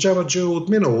 не означава, че е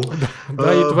отминало.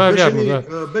 Да, и това е вярно.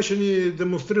 Беше ни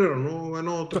демонстрирано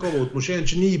едно такова отношение,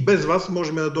 че ние и без вас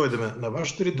можем да дойдем на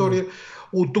ваша територия,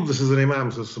 от тук да се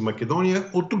занимаваме с Македония,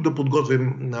 от тук да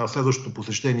подготвим следващото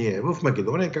посещение в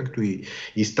Македония, както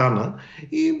и стана.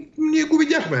 И ние го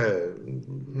видяхме.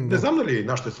 Не знам дали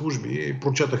нашите служби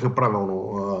прочетаха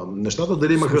правилно нещата,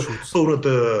 дали имаха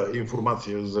пълната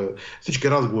информация за всички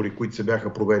разговори, които се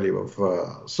бяха провели в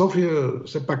София.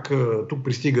 Все пак тук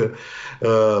пристига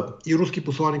и руски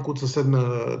посланик от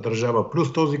съседна държава,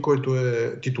 плюс този, който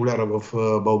е титуляра в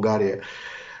България.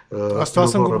 Аз това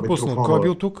съм го пропуснал. Кой е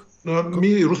бил тук?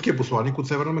 Руският посланик от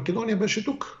Северна Македония беше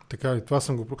тук. Така и това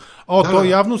съм го пропуснал. То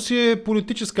явно си е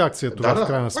политическа акция това, в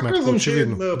крайна сметка. Казвам,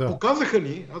 очевидно. Показаха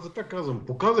ни, аз за това казвам,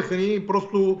 показаха ни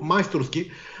просто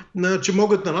майсторски, че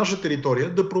могат на наша територия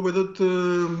да проведат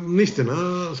наистина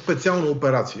специална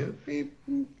операция. И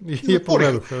я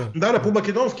проведоха. По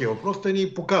македонския въпрос те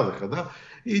ни показаха, да.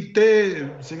 И те,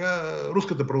 сега,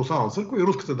 Руската православна църква и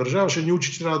руската държава ще ни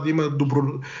учи, че трябва да има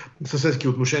съседски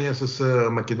отношения с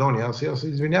Македония. Аз се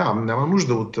извинявам, няма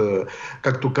нужда от,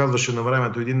 както казваше на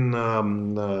времето един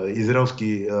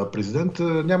израелски президент,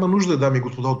 няма нужда, дами и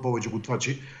господа, от повече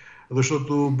готвачи,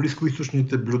 защото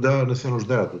близкоизточните блюда не се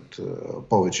нуждаят от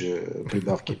повече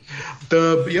прибавки.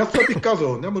 И аз това бих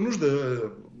казал, няма нужда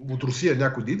от Русия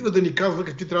някой да идва да ни казва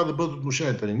какви трябва да бъдат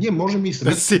отношенията ни. Ние можем и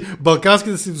сами.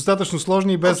 Балканските си достатъчно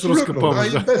сложни и без абсолютно, руска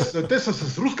помощ. Да, и без. Те са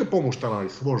с руска помощ станали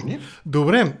сложни.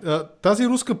 Добре, тази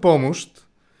руска помощ,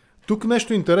 тук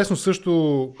нещо интересно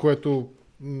също, което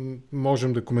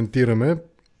можем да коментираме.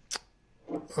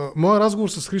 Моят разговор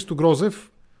с Христо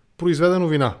Грозев произведе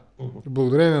новина.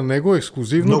 Благодарение на него,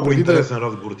 ексклюзивно. Много интересен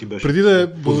разговор ти беше.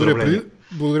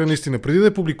 Благодаря наистина. Преди да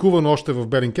е публикуван още в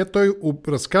Белинкет, той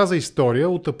разказа история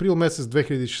от април месец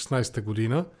 2016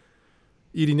 година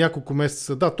или няколко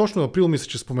месеца. Да, точно април мисля,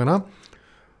 че спомена.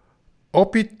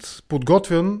 Опит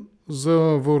подготвен за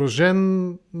въоръжен,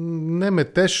 не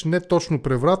метеж, не точно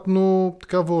преврат, но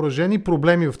така въоръжени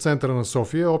проблеми в центъра на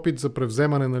София. Опит за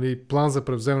превземане, нали, план за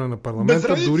превземане на парламента.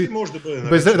 Безредици дори може да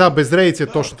бъде. Да, безредици е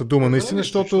точната дума, наистина,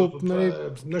 защото нали, е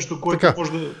нещо, което така,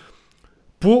 може да...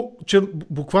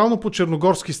 Буквално по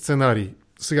черногорски сценарий.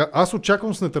 Сега, аз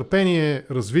очаквам с нетърпение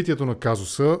развитието на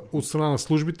казуса от страна на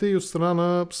службите и от страна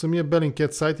на самия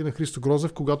Белинкет сайт и на Христо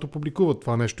Грозев, когато публикуват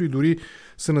това нещо, и дори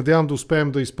се надявам да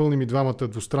успеем да изпълним и двамата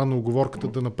двустранно уговорката,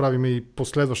 да направим и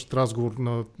последващ разговор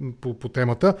по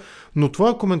темата. Но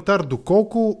твоя коментар,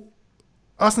 доколко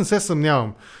аз не се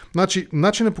съмнявам. Значи,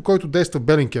 начинът по който действа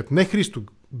Белинкет, не Христо,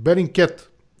 Белинкет,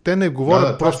 те не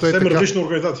говорят просто е така. Различна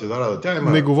организация, Тя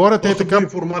има не говорят е така,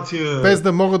 информация, без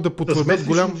да могат да потвърдят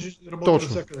голям...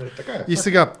 Точно. Така е. И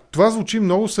сега, това звучи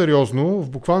много сериозно, в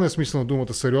буквалния смисъл на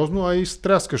думата сериозно, а и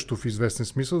стряскащо в известен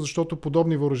смисъл, защото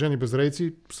подобни въоръжени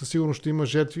безредици със сигурност ще има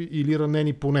жертви или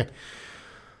ранени поне.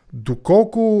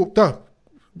 Доколко... Да,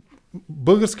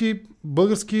 български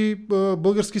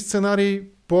сценарий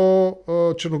по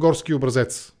черногорски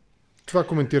образец. Това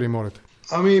коментирай, моля те.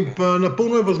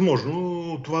 Напълно е възможно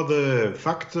това да е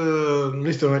факт.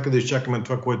 Наистина, нека да изчакаме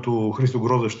това, което Христо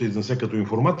Грозев ще изнесе като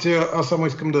информация. Аз само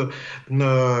искам да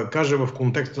кажа в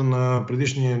контекста на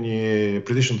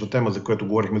предишната тема, за която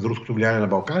говорихме, за руското влияние на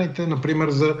Балканите, например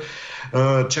за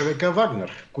ЧВК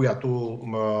Вагнер, която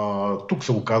тук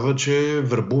се оказа, че е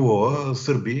вербувала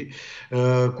сърби,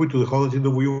 които да ходят и да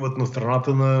воюват на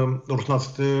страната на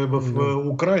руснаците в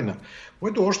Украйна.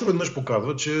 Което още веднъж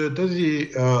показва, че тези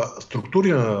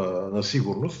структури на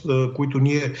сигурност, които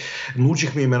ние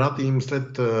научихме имената им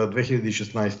след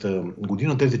 2016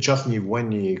 година, тези частни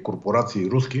военни корпорации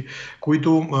руски,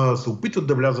 които се опитват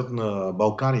да влязат на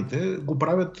Балканите, го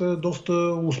правят доста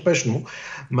успешно.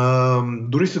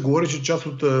 Дори се говори, че част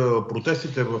от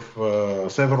протестите в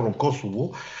Северно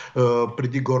Косово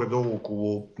преди горе-долу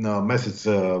около месец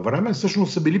време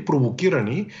всъщност са били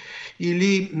провокирани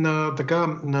или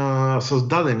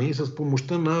създадени с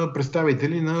помощта на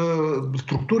представители на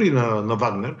структури на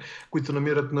Вагнер, които се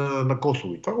намират на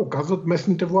Косово. И това го казват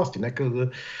местните власти. Нека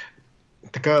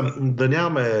да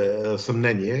нямаме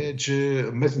съмнение, че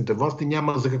местните власти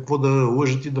няма за какво да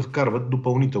лъжат и да вкарват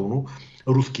допълнително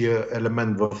руския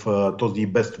елемент в този и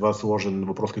без това сложен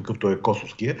въпрос, какъвто е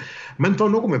косовския. Мен това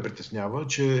много ме притеснява,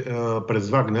 че през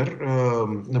Вагнер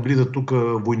навлизат тук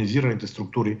военизираните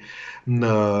структури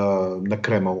на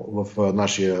Кремъл в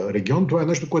нашия регион. Това е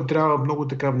нещо, което трябва много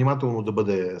така внимателно да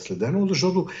бъде следено,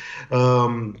 защото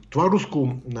това руско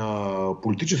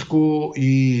политическо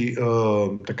и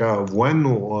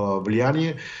военно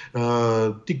влияние,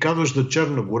 ти казваш за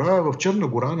Черна гора. В Черна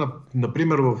гора,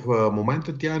 например, в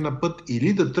момента тя е на път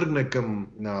или да тръгне към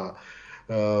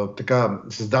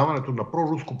създаването на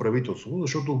проруско правителство,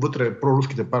 защото вътре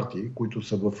проруските партии, които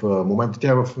са в момента,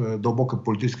 тя е в дълбока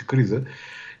политическа криза,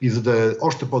 и за да е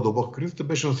още по-дълбока кризата,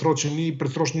 беше насрочени и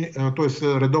предсрочни,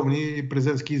 т.е. редовни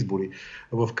президентски избори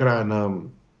в края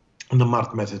на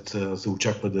март месец се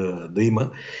очаква да има.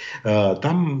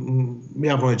 Там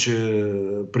явно е, че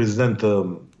президента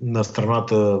на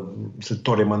страната след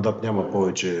втория мандат няма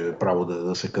повече право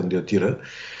да се кандидатира.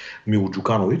 Мило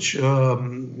Джуканович.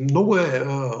 Много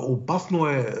опасно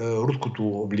е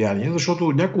руското влияние,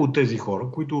 защото някои от тези хора,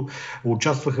 които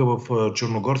участваха в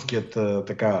черногорският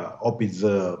опит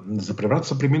за преврат,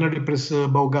 са преминали през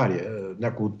България.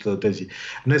 Някои от тези,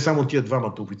 не само тия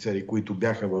двамата офицери, които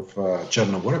бяха в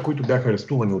Черна гора, които бяха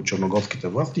арестувани от черногорските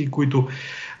власти и които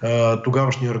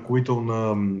тогавашният ръководител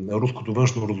на руското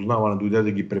външно разузнаване дойде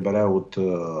да ги прибере от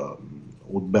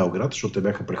Белград, защото те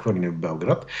бяха прехвърлени в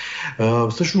Белград,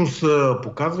 всъщност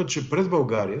показва, че през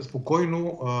България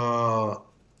спокойно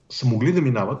са могли да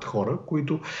минават хора,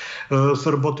 които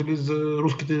са работили за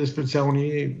руските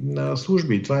специални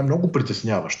служби. И това е много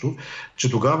притесняващо,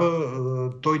 че тогава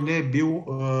той не е бил,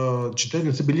 че те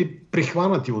не са били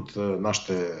прихванати от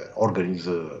нашите органи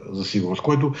за сигурност,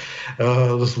 което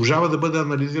заслужава да бъде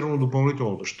анализирано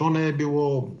допълнително. Защо не е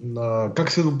било,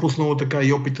 как се е допуснало така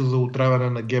и опита за отравяне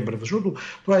на ГБР, защото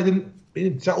това е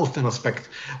един цялостен аспект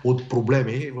от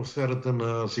проблеми в сферата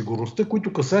на сигурността,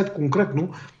 които касаят конкретно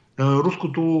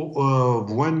руското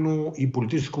военно и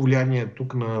политическо влияние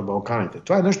тук на Балканите.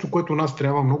 Това е нещо, което нас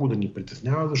трябва много да ни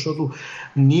притеснява, защото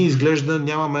ние изглежда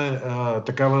нямаме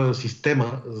такава система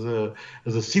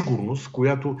за сигурност,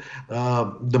 която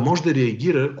да може да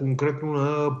реагира конкретно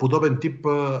на подобен тип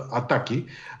атаки.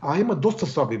 А има доста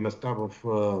слаби места в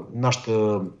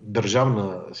нашата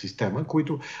държавна система,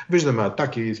 които виждаме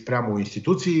атаки спрямо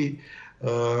институции,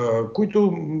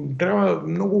 които трябва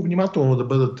много внимателно да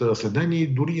бъдат следени и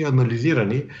дори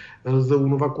анализирани за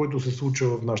това, което се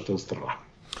случва в нашата страна.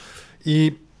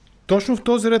 И точно в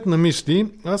този ред на мисли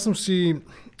аз съм си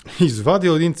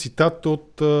извадил един цитат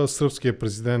от сръбския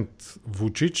президент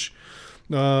Вучич.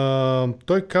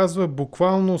 Той казва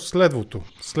буквално следното.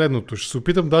 Ще се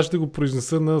опитам даже да го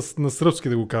произнеса на сръбски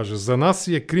да го кажа. За нас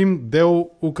е Крим дел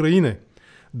Украине.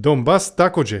 Донбас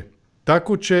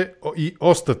такоче и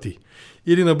остати.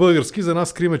 Или на български, за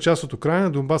нас Крим е част от Украина,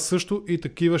 Донбас също и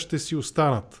такива ще си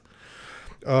останат.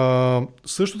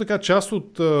 Също така част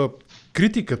от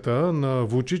критиката на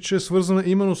Вучич е свързана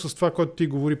именно с това, което ти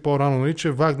говори по-рано, нали,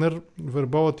 че Вагнер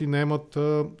вербуват и наемат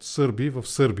сърби в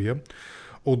Сърбия.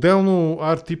 Отделно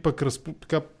Арти пък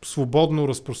така свободно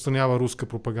разпространява руска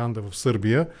пропаганда в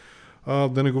Сърбия.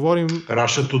 Да не говорим...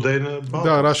 Russia Today на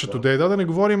Балканите. Да, Russia Today. Да не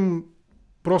говорим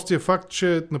простия факт,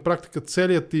 че на практика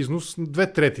целият износ,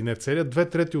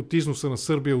 2/3 от износа на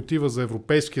Сърбия отива за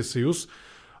Европейския съюз,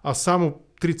 а само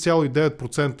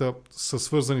 3,9% са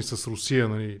свързани с Русия,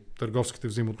 нали, търговските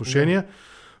взаимоотношения.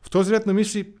 В този ред на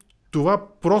мисли, това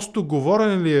просто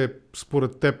говорене ли е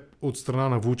според теб от страна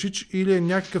на Вучич или е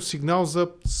някакъв сигнал за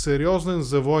сериозен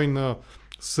завой на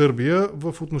Сърбия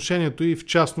в отношението и в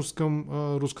частност към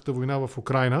руската война в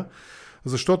Украйна?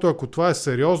 Защото ако това е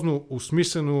сериозно,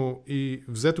 осмислено и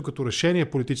взето като решение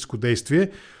политическо действие,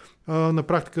 на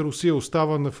практика Русия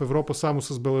остава в Европа само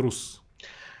с Беларус.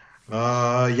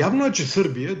 Явно е, че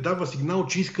Сърбия дава сигнал,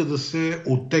 че иска да се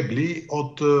оттегли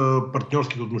от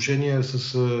партньорските отношения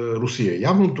с Русия.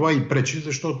 Явно това и пречи,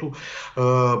 защото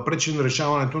пречи на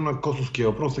решаването на косовския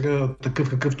въпрос, такъв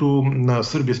какъвто на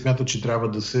Сърбия смята, че трябва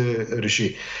да се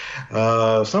реши.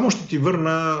 Само ще ти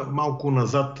върна малко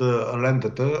назад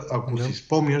лентата, ако си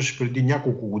спомняш преди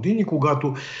няколко години,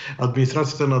 когато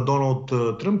администрацията на Доналд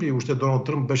Тръмп и въобще Доналд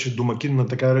Тръмп беше домакин на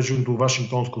така нареченото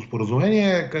Вашингтонско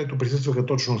споразумение, където присъстваха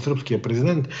точно сръбския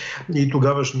президент и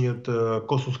тогавашният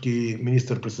косовски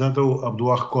министър-председател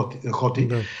Абдулах Хоти,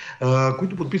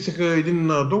 които подписаха един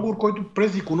договор, който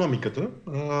през икономиката,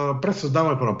 през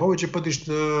създаването на повече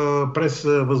пътища, през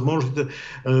възможностите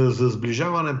за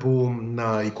сближаване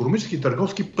на икономически и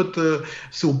търговски път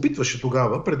се опитваше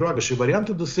тогава, предлагаше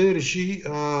варианта да се реши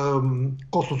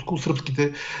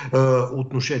косовско-сръбските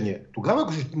отношения.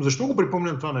 Тогава, защо го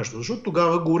припомням това нещо? Защото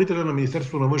тогава говорителя на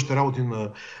Министерството на външните работи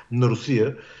на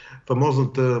Русия,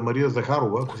 фамозната Мария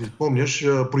Захарова, ако си спомняш,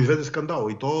 произведе скандал.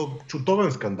 И то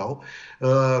чутовен скандал,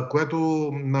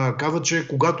 която каза, че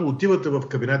когато отивате в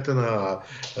кабинета на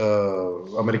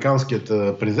американският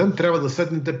президент, трябва да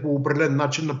седнете по определен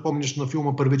начин, напомняш на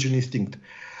филма "Първичен инстинкт".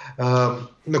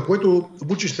 На което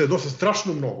Вучич се ядоса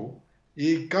страшно много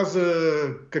и каза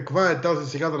каква е тази,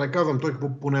 сега да не казвам, той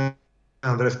поне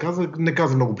Андрес каза, не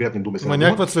каза много приятни думи.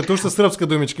 Някаква цветуща сръбска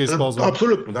думичка използва.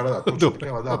 Абсолютно,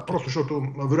 да. Просто защото,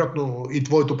 вероятно, и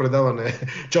твоето предаване е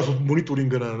част от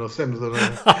мониторинга на СЕМ, за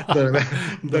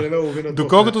да не ме увинат.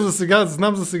 Доколкото за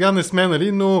сега не сме,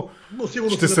 нали, но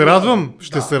ще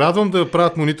се радвам да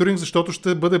правят мониторинг, защото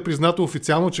ще бъде признато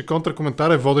официално, че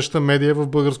Контракоментар е водеща медия в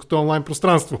българското онлайн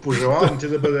пространство. Пожелавам ти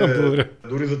да бъде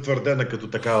дори затвърдена като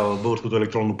така в българското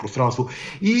електронно пространство.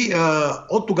 И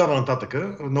от тогава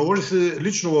нататъка наложи се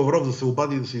лично Лавров да се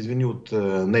обади и да се извини от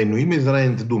нейно име и за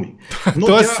нейните думи.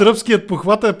 Тоест сръбският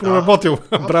похват е проработил.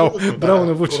 Браво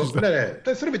на Вучич.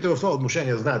 Те сърбите в това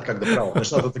отношение знаят как да правят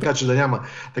нещата, така че да няма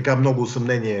така много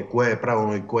съмнение кое е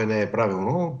правилно и кое не е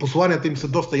правилно. Посланията им са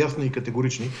доста ясни и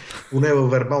категорични, поне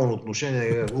във вербално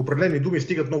отношение. Определени думи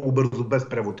стигат много бързо, без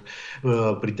превод.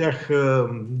 При тях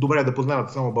добре е да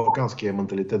познавате само балканския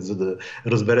менталитет, за да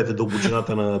разберете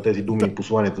дълбочината на тези думи и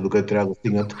посланията, докъде трябва да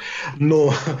стигнат. Но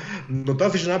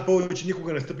тази жена повече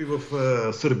никога не стъпи в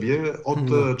Сърбия. От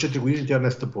 4 години тя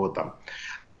не стъпва там.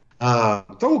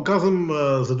 Това го казвам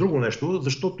за друго нещо,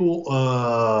 защото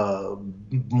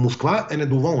Москва е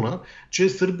недоволна, че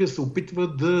Сърбия се опитва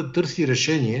да търси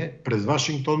решение през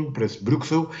Вашингтон, през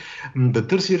Брюксел, да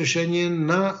търси решение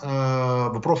на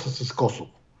въпроса с Косово.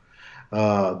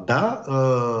 Да,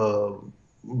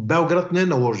 Белград не е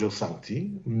наложил санкции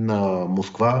на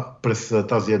Москва през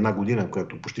тази една година,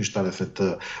 която почти ще стане след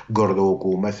горе-долу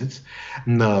около месец,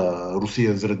 на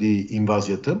Русия заради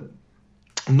инвазията.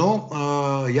 Но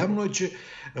явно е, че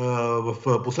в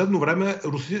последно време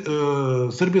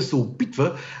Сърбия се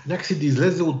опитва някакси да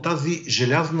излезе от тази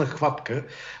желязна хватка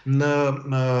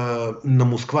на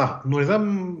Москва. Но не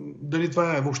знам дали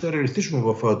това е въобще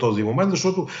реалистично в този момент,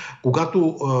 защото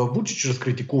когато Вучич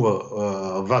разкритикува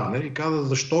Вагнер и каза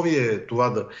защо ви е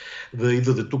това да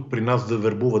идвате тук при нас да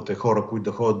вербувате хора, които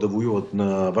да ходят да воюват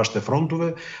на вашите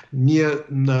фронтове,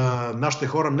 нашите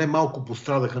хора не малко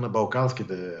пострадаха на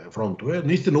балканските фронтове.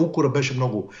 Наистина укора беше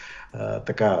много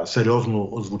така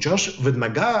сериозно звучаш.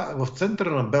 Веднага в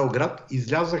центъра на Белград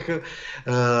излязаха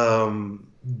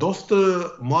доста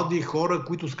млади хора,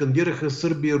 които скандираха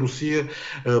Сърбия, Русия,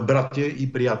 братя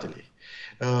и приятели.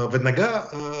 Веднага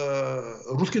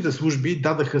руските служби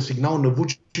дадаха сигнал на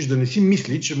Вучич да не си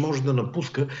мисли, че може да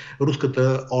напуска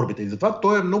руската орбита. И затова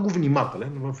той е много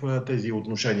внимателен в тези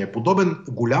отношения. Подобен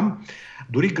голям,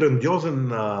 дори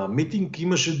грандиозен митинг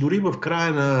имаше дори в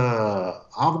края на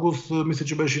август, мисля,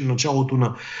 че беше началото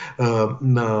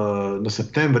на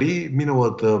септември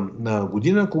миналата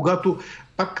година, когато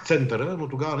пак центъра, но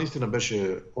тогава наистина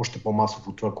беше още по-масов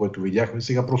от това, което видяхме.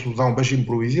 Сега просто само беше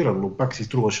импровизиран, но пак си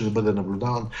струваше да бъде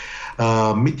наблюдаван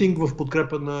митинг в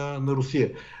подкрепа на Русия.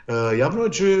 Явно е,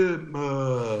 че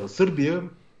Сърбия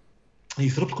и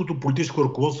сръбското политическо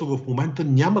ръководство в момента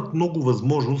нямат много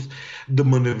възможност да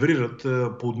маневрират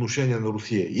по отношение на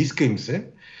Русия. Иска им се.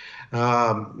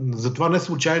 Затова не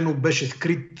случайно беше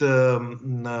скрит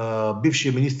на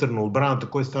бившия министър на отбраната,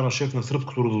 който стана шеф на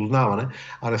сръбското разузнаване,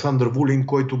 Александър Вулин,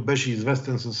 който беше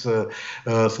известен с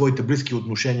своите близки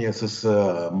отношения с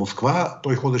Москва.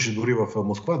 Той ходеше дори в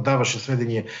Москва, даваше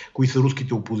сведения кои са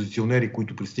руските опозиционери,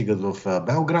 които пристигат в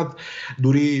Белград,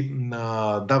 дори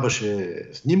даваше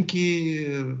снимки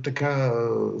така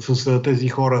с тези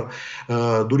хора.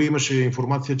 Дори имаше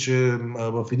информация, че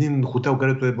в един хотел,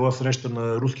 където е била среща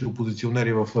на руски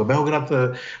опозиционери в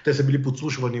Белград, те са били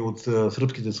подслушвани от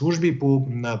сръбските служби по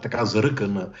така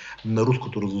заръка на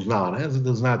руското разузнаване, за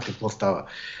да знаят какво става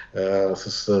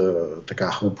с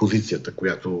така опозицията,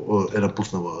 която е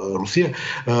напуснала Русия.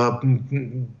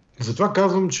 Затова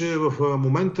казвам, че в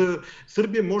момента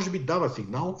Сърбия може би дава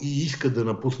сигнал и иска да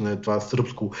напусне това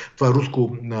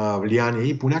руско влияние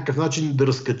и по някакъв начин да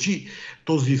разкачи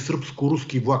този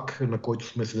сръбско-руски влак, на който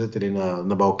сме свидетели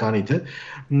на Балканите.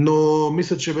 Но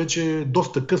мисля, че вече е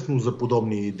доста късно за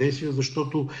подобни действия,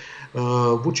 защото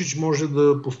Вучич може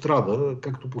да пострада,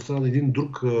 както пострада един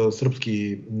друг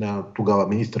сръбски тогава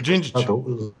министър-председател,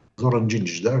 Зоран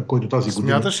Джинджич, да, който тази година...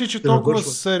 Смяташ ли, че толкова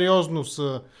сериозно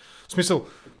са... В смисъл,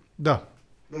 да.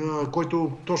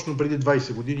 Който точно преди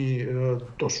 20 години,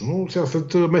 точно, сега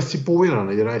след месец и половина,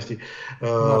 на 11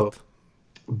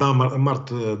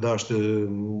 март, да, ще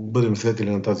бъдем свидетели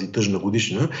на тази тъжна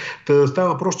годишна. Става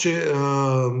въпрос, че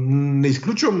не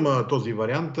изключвам този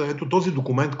вариант. Ето този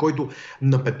документ, който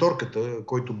на петорката,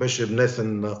 който беше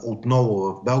внесен отново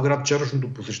в Белград,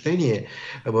 вчерашното посещение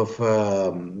в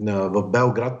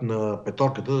Белград на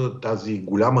петорката, тази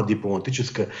голяма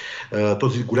дипломатическа,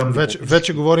 този голям...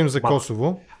 Вече говорим за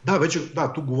Косово.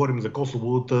 Да, тук говорим за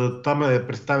Косово. Там е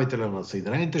представителя на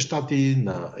Съединените щати,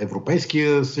 на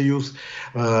Европейския съюз,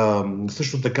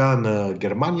 също така на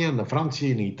Германия, на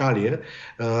Франция и на Италия.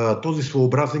 Този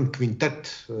своеобразен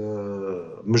квинтет,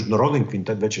 международен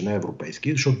квинтет, вече не е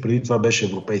европейски, защото преди това беше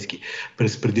европейски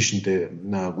през предишните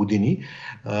години,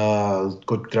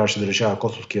 който трябваше да решава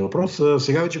косовския въпрос.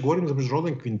 Сега вече говорим за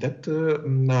международен квинтет,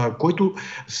 който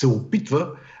се опитва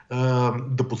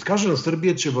да подскаже на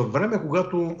Сърбия, че във време,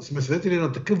 когато сме свидетели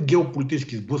на такъв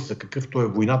геополитически сблъсък, какъвто е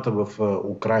войната в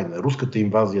Украйна, руската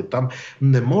инвазия там,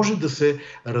 не може да се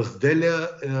разделя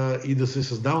и да се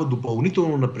създава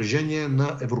допълнително напрежение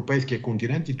на европейския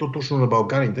континент и то точно на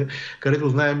Балканите, където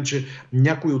знаем, че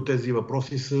някои от тези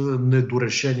въпроси са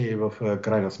недорешени в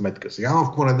крайна сметка. Сега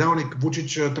в понеделник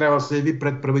Вучич трябва да се яви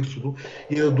пред правителството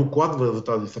и да докладва за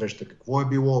тази среща. Какво е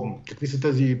било, какви са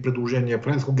тези предложения,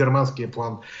 френско-германския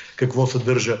план, какво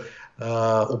съдържа.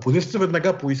 Опозицията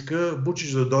веднага поиска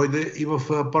Вучич да дойде и в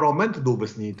парламента да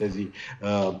обясни тези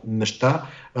неща.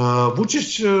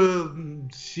 Вучич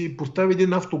си постави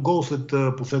един автогол след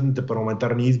последните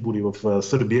парламентарни избори в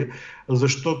Сърбия,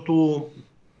 защото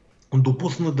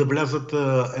допусна да влязат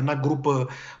една група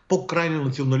по-крайни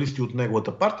националисти от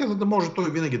неговата партия, за да може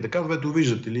той винаги да казва: ето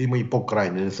виждате ли, има и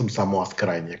по-крайни, не съм само аз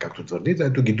крайния, както твърдите,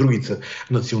 ето ги други са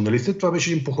националисти. Това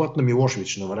беше един похват на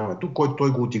Милошевич на времето, който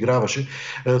той го отиграваше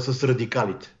с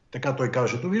радикалите. Така той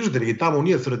казваше: ето виждате ли ги, там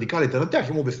уния с радикалите, на тях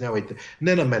им обяснявайте,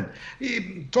 не на мен.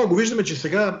 И това го виждаме, че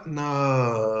сега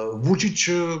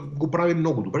Вучич го прави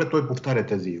много добре. Той повтаря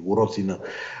тези уроци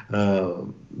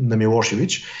на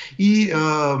Милошевич. И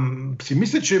си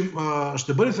мисля, че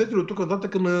ще бъде свидетел от тук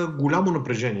нататък на голямо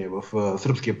напрежение в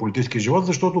сръбския политически живот,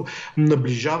 защото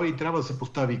наближава и трябва да се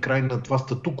постави край на това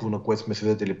статукво, на което сме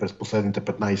свидетели през последните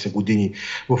 15 години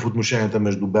в отношенията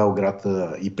между Белград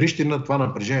и Прищина. Това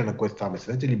напрежение, на което ставаме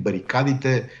свидетели,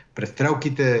 барикадите,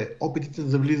 престрелките, опитите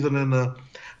за влизане на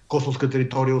косовска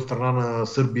територия от страна на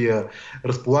Сърбия,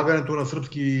 разполагането на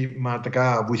сръбски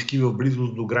войски в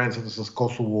близост до границата с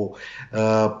Косово,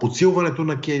 подсилването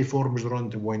на КФОР,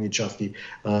 международните военни части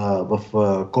в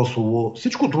Косово.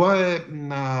 Всичко това е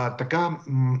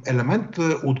елемент,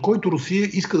 от който Русия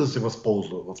иска да се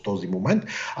възползва в този момент,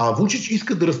 а Вучич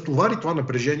иска да разтовари това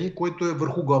напрежение, което е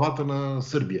върху главата на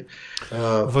Сърбия.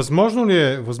 Възможно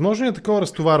ли е такова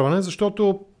разтоварване,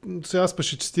 защото сега аз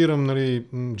ще цитирам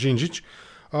Джинджич.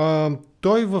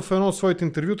 Той в едно от своите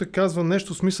интервюта казва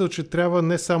нещо в смисъл, че трябва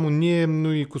не само ние,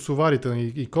 но и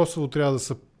косоварите и Косово трябва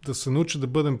да се научат да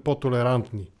бъдем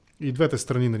по-толерантни. И двете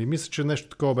страни, Мисля, че нещо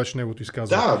такова беше неговото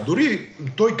изказване. Да, дори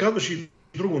той казваше и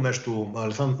друго нещо,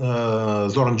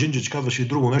 Зоран Джинджич казваше и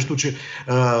друго нещо, че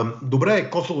добре е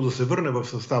Косово да се върне в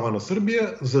състава на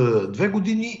Сърбия за 2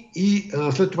 години и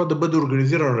след това да бъде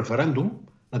организиран референдум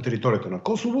на територията на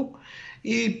Косово.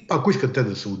 И ако искат те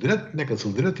да се отделят, нека се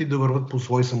отделят и да върват по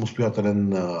свой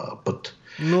самостоятелен път.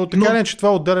 Но така не, че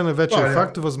това отделяне вече е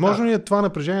факт. Възможно ли е това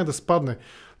напрежение да спадне?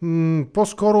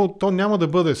 По-скоро то няма да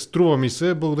бъде, струва ми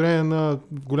се, благодарение на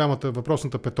голямата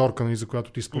въпросната петорка, за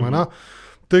която ти спомена,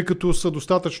 тъй като са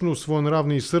достатъчно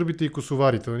своенравни и сърбите, и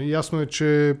косоварите. Ясно е,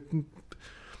 че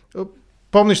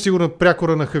помниш сигурно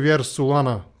прякора на Хавиер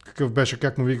Солана, какъв беше,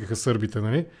 как му викаха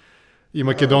сърбите, и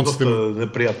македонците. Доста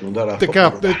неприятно, да.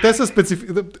 Така, те са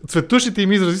цветущите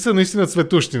им изрази са наистина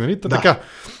цветущи, Да. Така,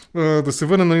 да се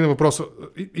върнем на въпроса.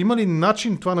 Има ли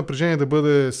начин това напрежение да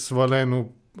бъде свалено?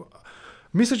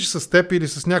 Мисля, че с теб или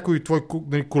с някой твой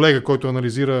колега, който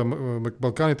анализира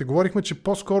Балканите, говорихме, че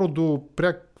по-скоро до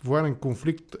пряк военен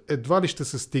конфликт едва ли ще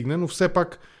се стигне, но все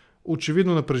пак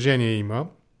очевидно напрежение има.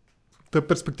 Та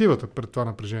перспективата пред това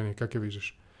напрежение, как я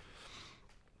виждаш?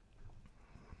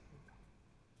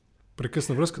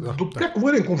 Прекъсна връзка? До пряк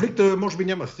военен конфликт може би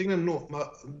няма да стигне, но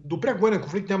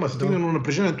но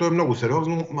напрежението е много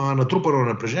сериозно. Натрупано на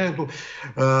напрежението.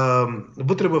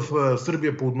 Вътре в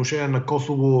Сърбия по отношение на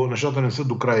Косово нещата не са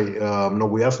до край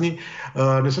много ясни.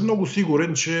 Не съм много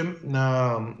сигурен, че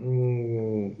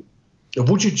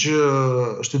Вучич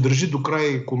ще държи до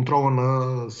край контрола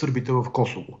на сърбите в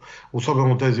Косово.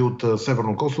 Особено тези от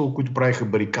Северно Косово, които правиха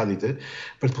барикадите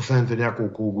през последните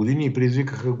няколко години и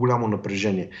предизвикаха голямо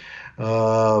напрежение.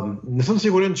 Не съм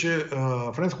сигурен, че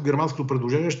френско-германското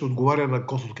предложение ще отговаря на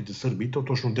косовските сърби, то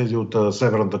точно тези от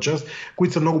северната част,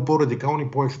 които са много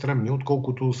по-радикални, по-екстремни,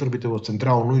 отколкото сърбите в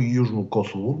Централно и Южно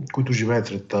Косово, които живеят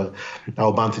сред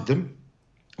албанците.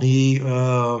 И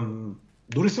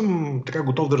дори съм така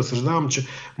готов да разсъждавам, че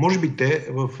може би те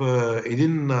в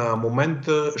един момент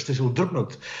ще се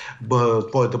отдръпнат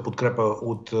твоята подкрепа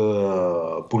от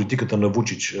политиката на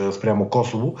Вучич спрямо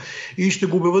Косово и ще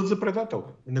го обявят за предател.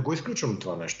 Не го изключвам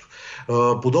това нещо.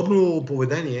 Подобно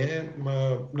поведение,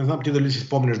 не знам ти дали си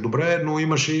спомняш добре, но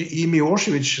имаше и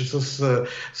Милошевич с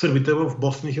сърбите в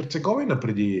Босна и Херцеговина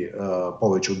преди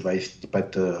повече от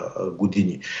 25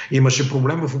 години. Имаше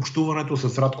проблем в общуването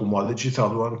с Радко Младич и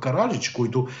Садован Караджич,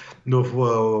 които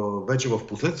вече в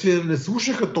последствие не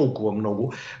слушаха толкова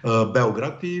много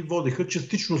Белград и водиха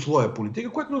частично своя политика,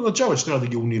 което означава, че трябва да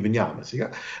ги унивеняваме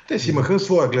сега. Те си имаха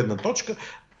своя гледна точка.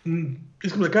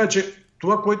 Искам да кажа, че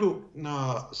това, което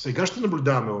сега ще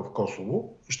наблюдаваме в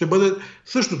Косово, ще бъде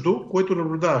същото, което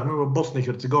наблюдавахме в Босна и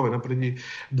Херцеговина преди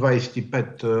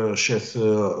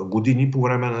 25-6 години по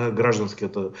време на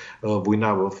гражданската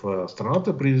война в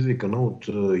страната, предизвикана от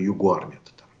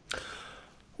югоармията.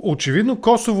 Очевидно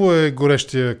Косово е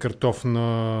горещия картоф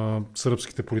на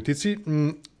сръбските политици.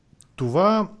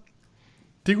 Това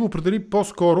ти го определи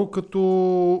по-скоро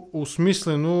като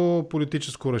осмислено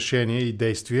политическо решение и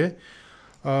действие,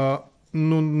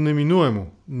 но неминуемо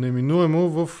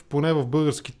поне в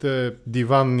българските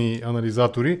диванни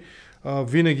анализатори,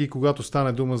 винаги когато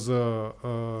стане дума за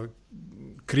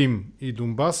Крим и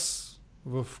Донбас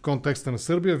в контекста на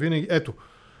Сърбия, винаги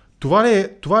това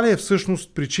ли е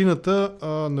всъщност причината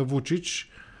на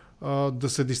Вучич да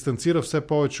се дистанцира все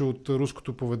повече от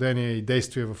руското поведение и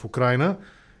действие в Украйна,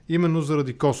 именно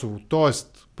заради Косово.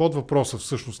 Тоест, под въпроса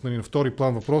всъщност, на втори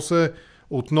план въпроса е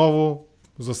отново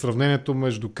за сравнението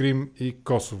между Крим и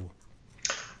Косово.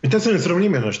 И те са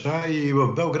несравними неща и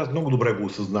в Белград много добре го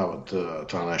осъзнават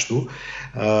това нещо.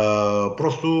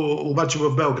 Просто обаче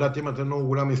в Белград имате много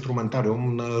голям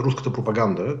инструментариум на руската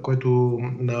пропаганда, който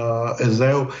е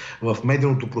заел в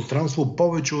медийното пространство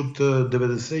повече от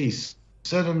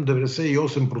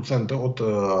 97-98% от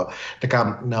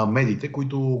медиите,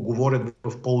 които говорят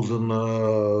в полза на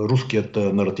руският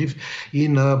наратив и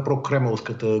на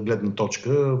прокремълската гледна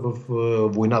точка в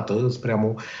войната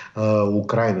спрямо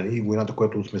Украйна и войната,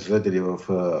 която сме свидетели в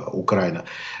Украйна.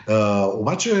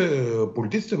 Обаче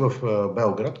политиците в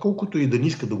Белград, колкото и да не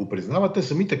искат да го признават, те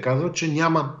самите казват, че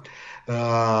няма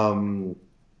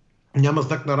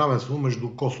знак на равенство между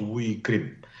Косово и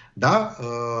Крим. Да,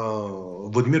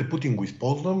 Владимир Путин го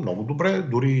използва много добре,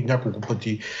 дори няколко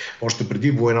пъти, още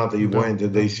преди войната и военните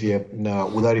действия,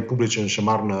 удари публичен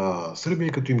шамар на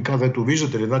Сърбия, като им каза, ето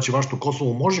виждате ли, значи вашето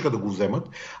Косово можеха да го вземат,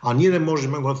 а ние не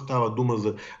можем, когато става дума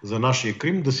за нашия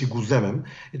Крим, да си го вземем.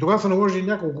 И тогава се наложи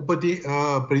няколко пъти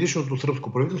предишното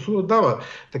сръбско правителство да дава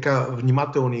така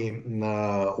внимателни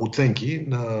оценки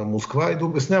на Москва и да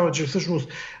обяснява, че всъщност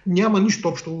няма нищо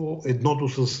общо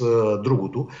едното с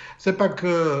другото. Все пак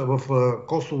в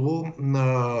Косово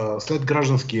след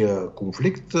гражданския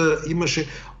конфликт имаше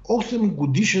 8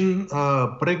 годишен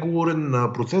преговорен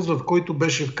процес, в който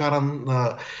беше вкаран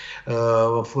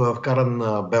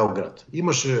Белград.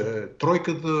 Имаше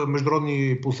тройката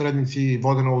международни посредници,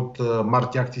 водена от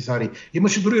Марти Ахтисари.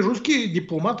 Имаше дори руски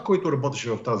дипломат, който работеше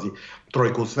в тази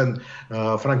тройка, освен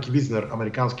Франки Визнер,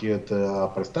 американският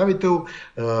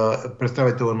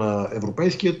представител на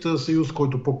Европейският съюз,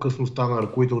 който по-късно стана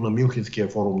ръководител на Мюнхенския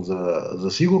форум за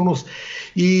сигурност,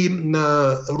 и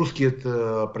на руският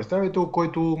представител,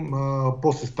 който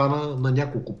после стана на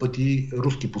няколко пъти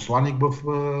руски посланник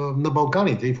на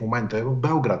Балканите и в момента е в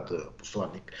Белград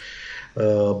посланник,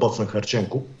 Боцман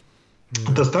Харченко.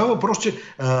 Да става въпрос, че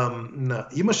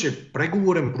имаше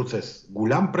преговорен процес,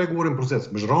 голям преговорен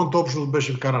процес. Международната общност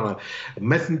беше вкарана,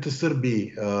 местните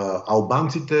сърби,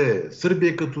 албанците,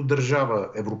 Сърбия като държава,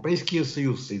 Европейския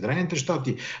съюз, Съединените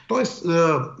щати. Тоест,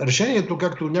 решението,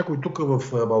 както някой тук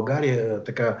в България,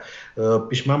 така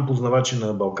пишман познавачи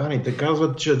на Балканите,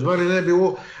 казват, че едва ли не е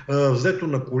било взето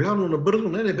на коляно, набързо.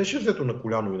 Не беше взето на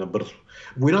коляно и набързо.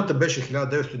 Войната беше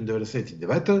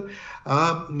 1999,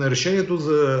 а решението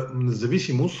за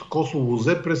независимост Косово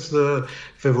взе през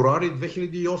февруари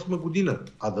 2008 година.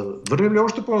 А да върнем ли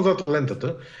още по-назад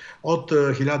лентата, от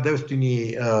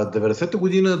 1990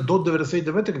 година до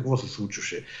 1999 какво се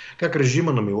случваше? Как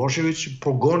режима на Милошевич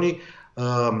прогони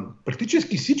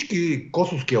практически всички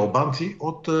косовски албанци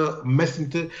от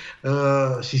местните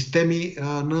системи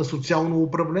на социално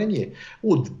управление.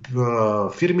 От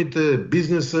фирмите,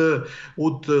 бизнеса,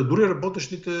 от дори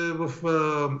работещите в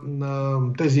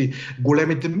тези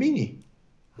големите мини.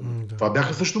 Да. Това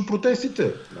бяха също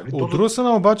протестите. Нали? От друга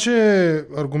страна обаче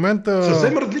аргумента...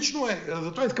 Съвсем различно е.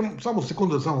 Затова искам само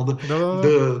секунда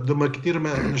да маркетираме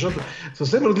нещата.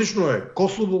 Съвсем различно е.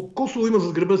 Косово има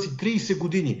зад гърба си 30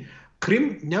 години.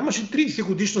 Крим нямаше 30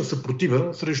 годишна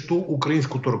съпротива срещу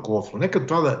украинското ръководство. Нека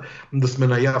това да сме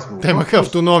наясно. Те имаха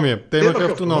автономия.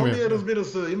 Разбира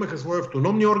се, имаха свои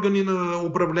автономни органи на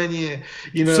управление.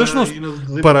 Всъщност,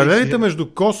 паралелите между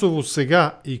Косово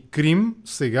сега и Крим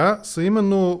сега са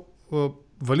именно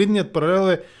валидният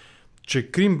паралел е,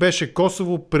 че Крим беше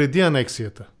Косово преди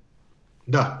анексията.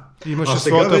 Да. Имаше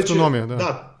своята автономия.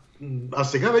 Да. А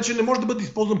сега вече не може да бъде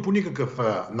използван по никакъв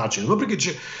начин. Въпреки,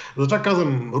 че, затова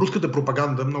казвам, руската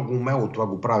пропаганда много умело това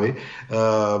го прави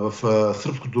в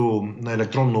сръбското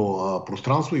електронно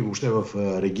пространство и въобще в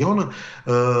региона,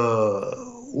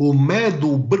 умее да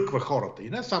обърква хората. И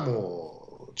не само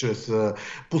чрез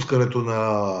пускането на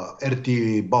RT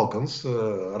Balkans,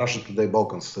 Russia Today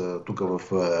Balkans тук в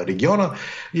региона.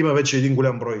 Има вече един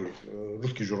голям брой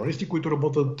руски журналисти, които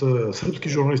работят, сръбски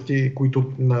журналисти, които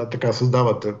така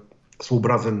създават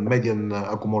своеобразен медиен,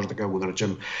 ако може така го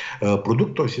наречем,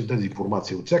 продукт, той си тези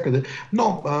информации от всякъде,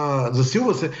 но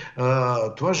засилва се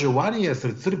това желание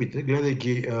сред сърбите,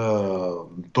 гледайки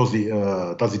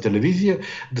тази телевизия,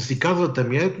 да си казват,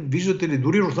 ами ето, виждате ли,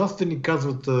 дори руснаците ни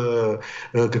казват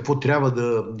какво трябва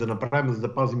да направим, за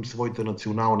да пазим своите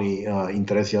национални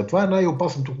интереси. А това е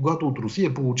най-опасното, когато от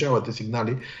Русия получавате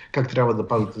сигнали как трябва да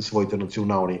пазите своите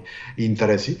национални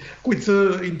интереси, които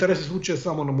са интереси в случая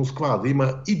само на Москва, да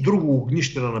има и друго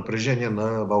огнище на напрежение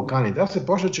на Балканите. Аз се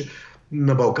плаша, че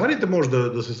На Балканите може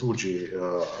да се случи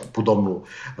подобно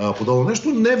нещо.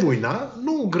 Не война,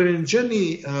 но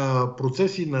ограничени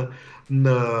процеси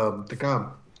на така,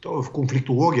 в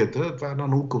конфликтологията, това е една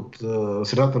наука от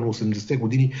средата на 80-те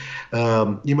години,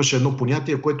 имаше едно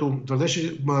понятие, което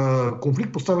твърдеше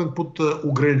конфликт поставен под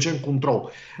ограничен контрол,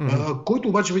 който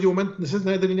обаче в един момент не се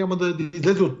знае дали няма да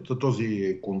излезе от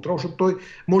този контрол, защото той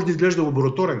може да изглежда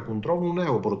лабораторен контрол, но не е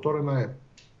лабораторен, а е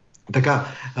така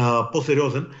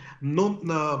по-сериозен. Но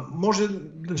може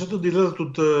нещата да излезат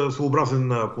от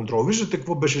своеобразен контрол. Виждате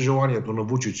какво беше желанието на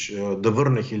Вучич да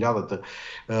върне 1000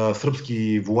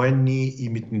 сръбски военни и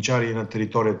митничари на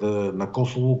територията на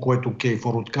Косово, което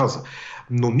Кейфор отказа.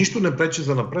 Но нищо не пречи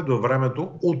за напред във времето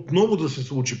отново да се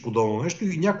случи подобно нещо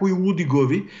и някои луди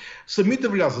глави сами да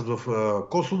влязат в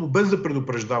Косово, без да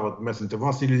предупреждават местните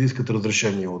власти или да искат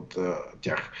разрешение от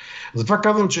тях. Затова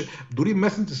казвам, че дори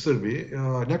местните сърби,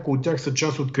 някои от тях са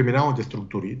част от криминалните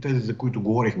структури, тези, за които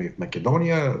говорихме и в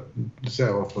Македония,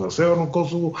 сега в Северно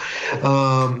Косово,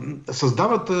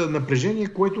 създават напрежение,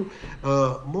 което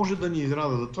може да ни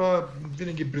израда. Затова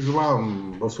винаги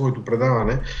призовавам в своето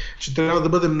предаване, че трябва да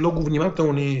бъдем много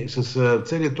внимателни с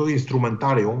целият този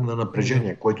инструментариум на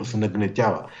напрежение, което се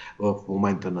нагнетява в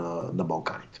момента на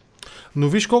Балканите. Но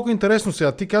виж колко интересно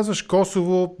сега. Ти казваш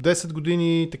Косово, 10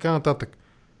 години и така нататък.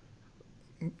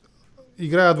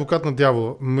 Играе адвокат на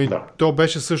дявола. Да. То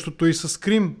беше същото и с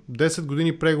Крим. 10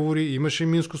 години преговори, имаше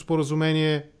Минско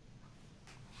споразумение.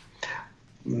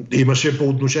 Имаше по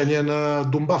отношение на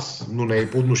Донбас, но не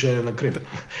и по отношение на Крим.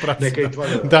 Нека и това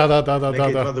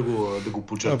да го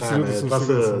подчертаем. Това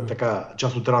са така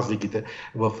част от разликите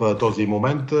в този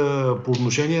момент. По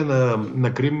отношение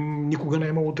на Крим никога не е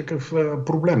имало такъв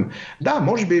проблем. Да,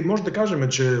 може да кажем,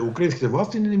 че украинските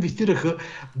власти не инвестираха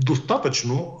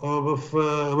достатъчно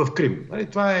в Крим.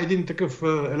 Това е един такъв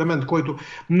елемент, който...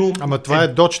 Ама това е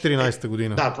до 14-та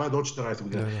година. Да, това е до 14-та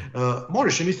година.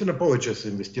 Можеше наистина повече да се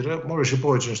инвестира, можеше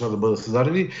повече неща да бъдат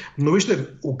създадени, но вижте,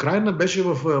 Украйна беше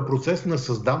в процес на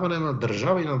създаване на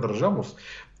държава и на държавност.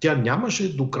 Тя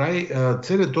нямаше до край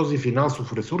целият този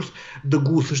финансов ресурс да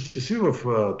го осъществи в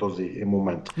този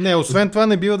момент. Не, освен това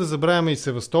не бива да забравяме и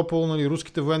Севастопол, нали,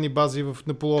 руските военни бази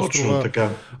на полуострова.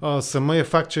 Самия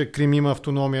факт, че Крим има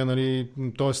автономия, нали,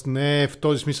 т.е. не е в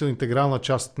този смисъл интегрална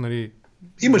част. Нали.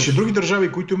 Имаше други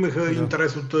държави, които имаха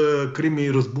интерес от Крим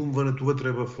и разбумването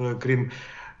вътре в Крим.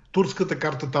 Турската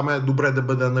карта там е добре да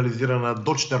бъде анализирана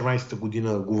до 14-та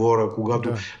година, говоря, когато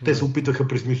те се опитаха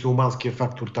през мюсюлманския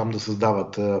фактор там да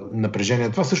създават напрежение.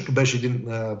 Това също беше един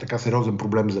така сериозен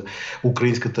проблем за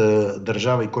украинската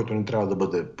държава и който не трябва да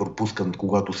бъде пропускан,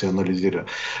 когато се анализира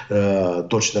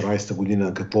до 14-та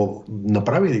година какво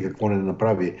направи или какво не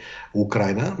направи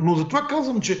Украйна. Но затова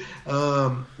казвам, че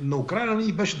на Украйна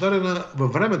ни беше дадена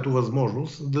във времето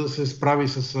възможност да се справи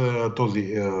с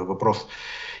този въпрос.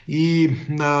 И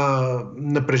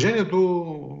напрежението,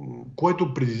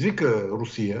 което предизвика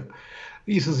Русия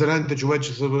и с зелените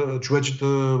човечета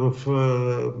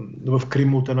в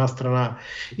Крим от една страна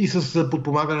и с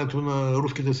подпомагането на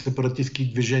руските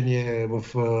сепаратистски движения в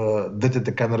двете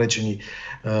така наречени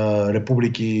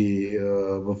републики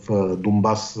в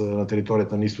Донбас на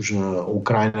територията на източна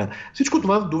Украйна. Всичко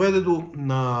това доведе до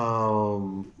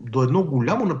едно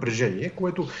голямо напрежение,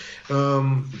 което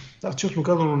аз честно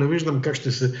казано не виждам как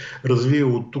ще се развие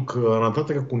от тук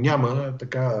нататък, ако няма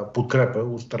така подкрепа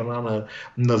от страна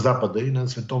на Запада и на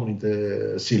световните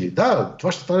сили. Да,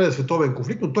 това ще стане световен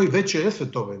конфликт, но той вече е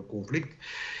световен конфликт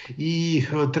и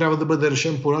трябва да бъде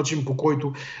решен по начин, по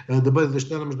който да бъде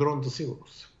защитена международната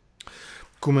сигурност.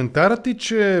 Коментарът ти,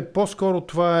 че по-скоро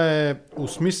това е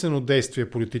осмислено действие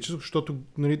политическо, защото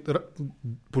нали,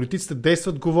 политиците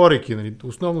действат говорейки, нали,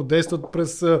 основно действат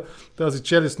през тази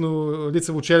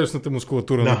лицево-челюстната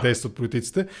мускулатура на действат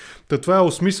политиците. Та това е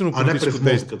осмислено политическо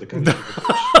действие.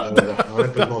 А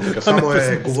не през мозъка. Само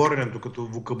е говоренето като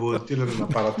вокабулативен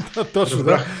апарат. Точно,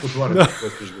 да.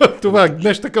 Това е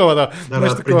нещо такова, да.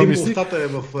 Преди устата е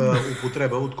в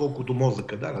употреба, отколкото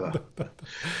мозъка.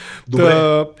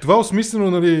 Добре. Това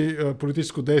осмислено нали,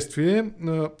 политическо действие,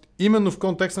 именно в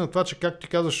контекста на това, че както ти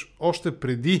казваш, още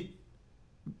преди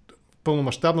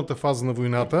пълномащабната фаза на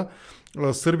войната,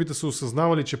 сърбите са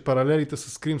осъзнавали, че паралелите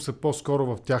с Крим са по-скоро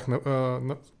в тяхна,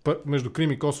 между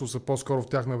Крим и Косово са по-скоро в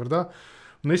тяхна вреда.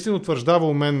 Наистина утвърждава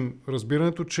у мен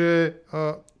разбирането, че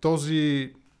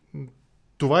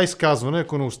това изказване,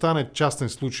 ако не остане частен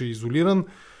случай изолиран,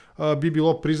 би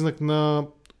било признак на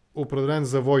определен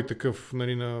завой такъв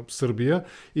нали, на Сърбия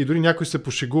и дори някой се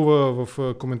пошегува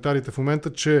в коментарите в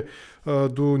момента, че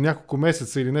до няколко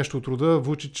месеца или нещо от рода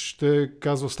Вучич ще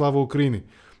казва слава Украини.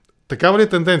 Такава ли е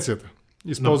тенденцията?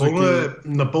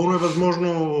 Напълно е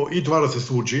възможно и това да се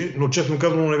случи, но честно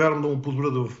казано не вярвам да му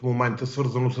позволя в момента,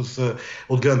 свързано с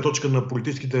от гледна точка на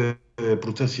политическите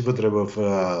процеси вътре в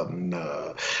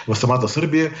самата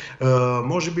Сърбия.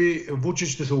 Може би Вучич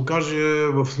ще се окаже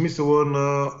в смисъла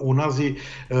на онази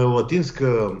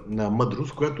латинска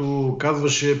мъдрост, която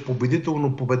казваше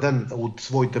победително победен от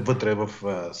своите вътре в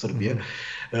Сърбия.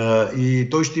 И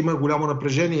той ще има голямо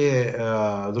напрежение,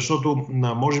 защото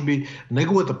може би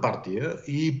неговата партия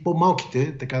и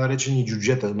по-малките, така наречени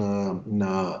джуджета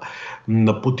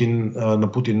на Путин,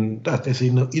 да, те са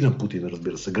и на Путин,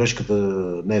 разбира се. Грешката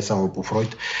не е само по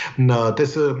Фройд.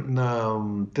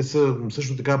 Те са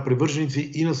също така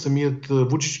привърженици и на самият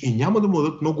Вучич и няма да му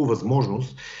дадат много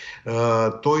възможност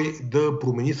той да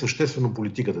промени съществено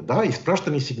политиката. Да,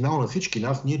 изпраща ни сигнал на всички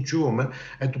нас. Ние чуваме,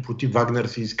 ето против Вагнер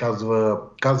се изказва,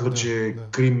 че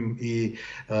Крим и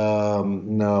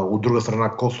от друга страна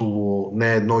Косово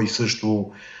не е едно и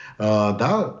също.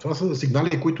 Да, това са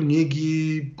сигнали, които ние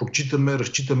ги прочитаме,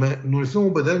 разчитаме, но не съм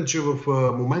убеден, че в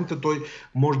момента той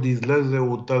може да излезе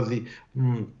от тази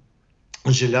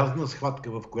желязна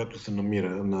схватка, в която се намира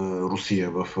на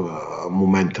Русия в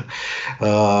момента.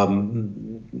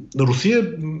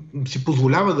 Русия си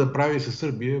позволява да прави със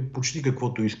Сърбия почти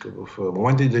каквото иска в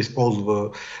момента и да използва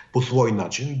по свой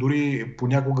начин, дори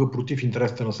понякога против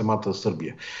интересите на самата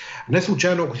Сърбия. Не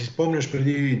случайно, ако си спомняш,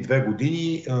 преди 2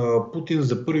 години Путин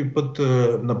за първи път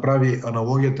направи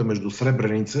аналогията между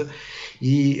Сребреница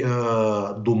и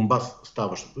Донбас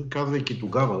ставащото, казвайки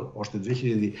тогава, още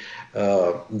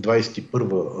 2021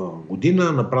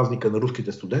 година, на празника на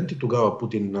руските студенти. Тогава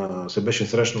Путин се беше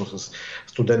срещнал с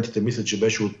студентите, мисля, че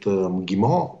беше от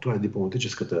МГИМО, това е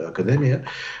дипломатическата академия.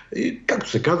 И както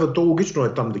се казва, то логично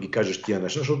е там да ги кажеш тия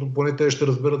неща, защото поне те ще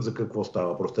разберат за какво става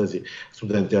въпрос тези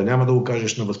студенти. А няма да го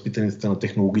кажеш на възпитаниците на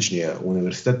технологичния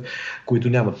университет, които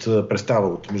нямат представа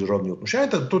от международни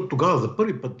отношения. Той тогава за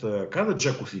първи път каза, че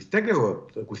ако си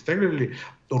изтегляли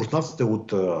руснаците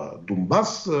от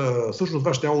Донбас, всъщност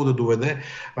това ще да доведе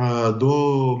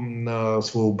до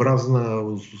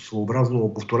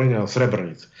своеобразно повторение на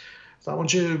Сребреница. Само,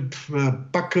 че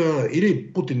пак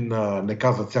или Путин не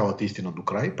каза цялата истина до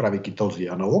край, правейки този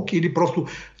аналог, или просто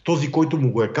този, който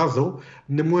му го е казал,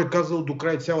 не му е казал до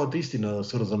край цялата истина,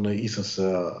 свързана и с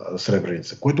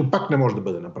Сребреница, което пак не може да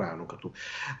бъде направено като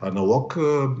аналог,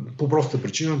 по проста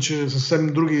причина, че съвсем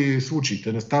други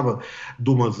случаите. Не става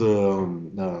дума за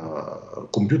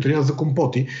компютри, а за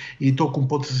компоти. И то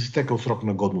компот се изтекал срок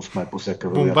на годност, май по всяка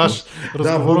вероятност.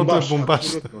 Разговорът е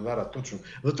бомбаш. Да, точно.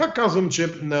 Затова казвам,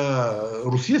 че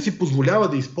Русия си позволява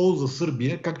да използва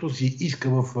Сърбия, както си иска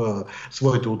в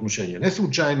своите отношения. Не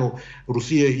случайно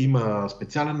Русия има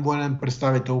специален военен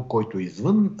представител, който е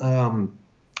извън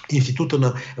института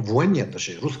на военния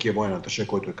аташе, руския военен аташе,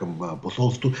 който е към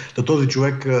посолството. Този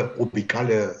човек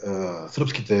обикаля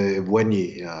сръбските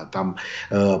военни там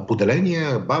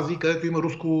поделения, бази, където има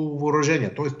руско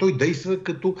въоръжение. Тоест той действа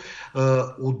като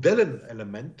отделен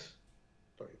елемент.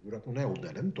 Вероятно не е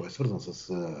отделен, той е свързан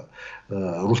с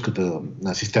руската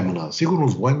система на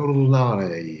сигурност, военно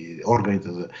разузнаване и органите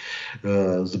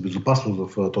за безопасност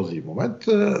в този момент,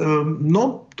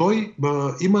 но той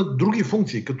има други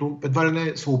функции, като едва ли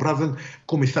не своеобразен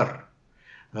комисар.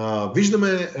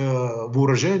 Виждаме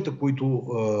въоръженията, които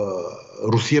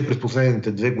Русия през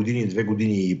последните 2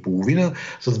 години и половина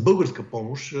с българска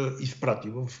помощ изпрати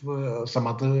в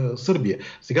самата Сърбия.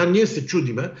 Сега ние се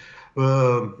чудиме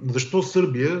защо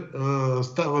Сърбия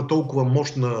става толкова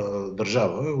мощна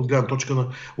държава от гледна точка на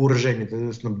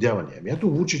оръжейните снабдявания. Ето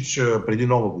Вучич преди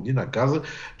Нова година каза,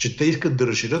 че те искат да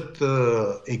разширят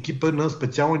екипа на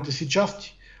специалните си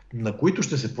части, на които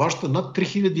ще се плаща над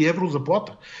 3000 евро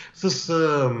заплата. С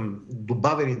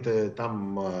добавените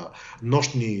там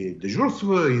нощни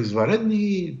дежурства,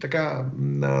 извънредни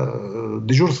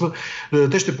дежурства,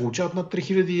 те ще получават над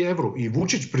 3000 евро. И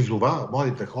Вучич призова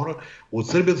младите хора от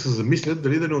Сърбия да се замислят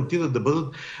дали да не отидат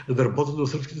да работят в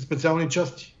сръбските специални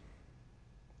части.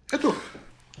 Ето,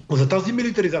 за тази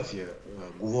милитаризация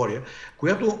говоря,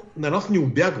 която на нас ни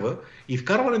убягва и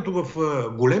вкарването в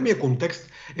големия контекст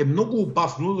е много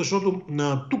опасно, защото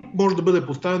тук може да бъде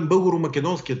поставен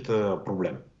българо-македонският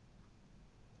проблем.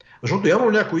 Защото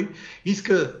явно някой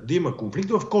иска да има конфликт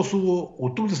в Косово,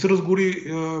 от тук да се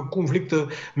разгори конфликта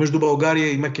между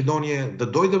България и Македония,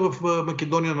 да дойде в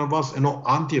Македония на власт едно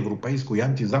антиевропейско и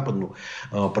антизападно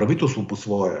правителство по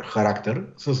своя характер,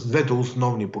 с двете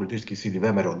основни политически сили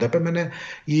ВМРО, ДПМН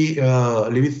и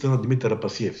левицата на Димитър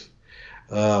Апасиев.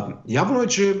 Явно е,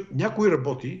 че някой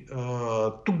работи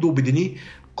тук да обедини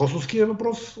косовския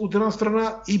въпрос от една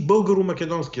страна и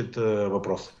българо-македонският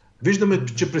въпрос. Виждаме,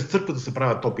 че през църквата се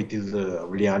правят опити за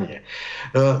влияние.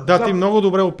 Ти много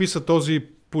добре описа този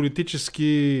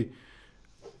политически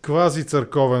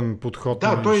квази-църковен подход.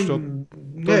 Да,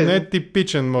 той не е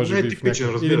типичен, може би.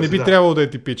 Или не би трябвало да е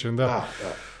типичен. Да.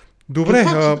 Добре.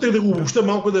 Да го обобща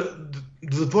малко, да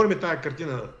затворим тая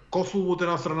картина. Косово от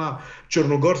една страна,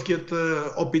 черногорският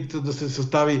опит да се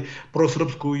състави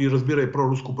просръбско и разбира и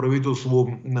проруско правителство,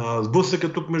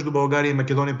 сблъсъка тук между България и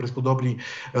Македония през подобни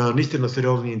наистина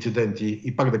сериозни инциденти.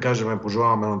 И пак да кажем,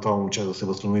 пожелаваме на това момче да се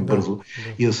възстанови бързо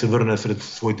и да се върне сред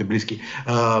своите близки.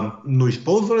 Но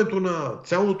използването на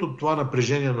цялото това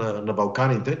напрежение на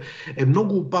Балканите е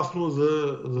много опасно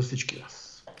за всички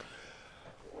нас.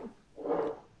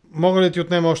 Мога ли ти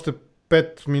отнема още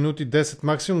 5 минути, 10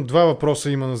 максимум? 2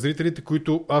 въпроса има на зрителите,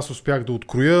 които аз успях да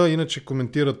откроя, иначе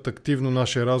коментират активно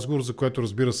нашия разговор, за което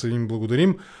разбира се им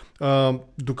благодарим.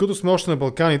 Докато сме още на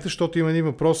Балканите, защото има един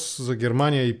въпрос за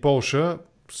Германия и Полша,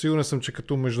 сигурен съм, че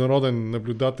като международен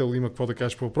наблюдател има какво да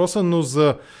кажеш по въпроса, но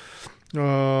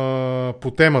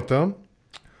по темата,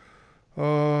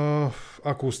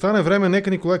 ако остане време, нека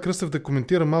Николай Кръстев да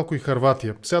коментира малко и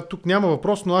Хърватия. Сега тук няма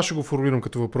въпрос, но аз ще го формулирам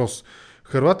като въпрос.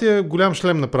 Хърватия голям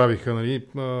шлем направиха, нали?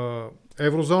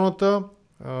 Еврозоната,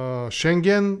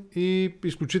 Шенген и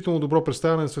изключително добро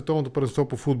представяне на световното първенство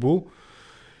по футбол.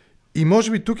 И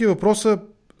може би тук е въпроса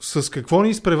с какво ни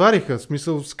изпревариха, в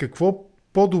смисъл с какво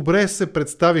по-добре се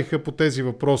представиха по тези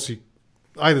въпроси.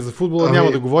 Айде, за футбола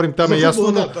няма да говорим, там е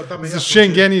ясно, но за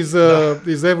Шенген и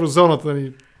за еврозоната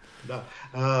ни. Да.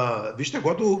 Вижте,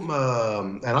 когато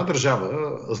една държава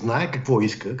знае какво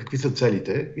иска, какви са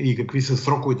целите и какви са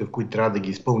сроковете, в които трябва да ги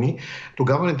изпълни,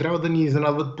 тогава не трябва да ни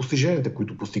изненадват постиженията,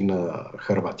 които постигна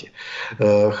Хърватия.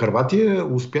 Хърватия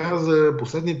успя за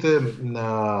последните,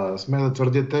 сме да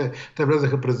твърдя, те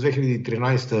влезаха през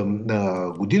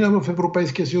 2013 година в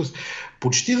Европейския съюз.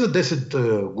 Почти за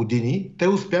 10 години те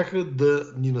успяха да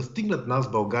ни настигнат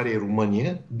нас, България и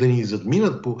Румъния, да ни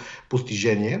задминат по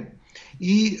постижение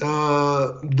и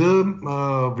да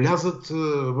влязат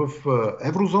в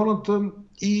еврозоната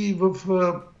и в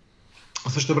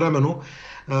същевременно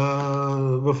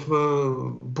в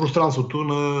пространството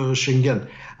на Шенген.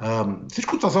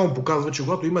 Всичко това само показва, че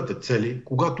когато имате цели,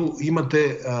 когато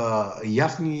имате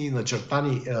ясни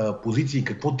начертани позиции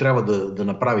какво трябва да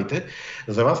направите,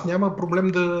 за вас няма проблем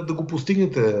да го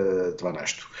постигнете това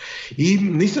нещо. И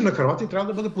наистина Хърватия трябва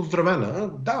да бъде поздравена.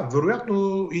 Да,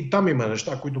 вероятно и там има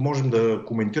неща, които можем да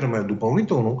коментираме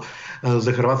допълнително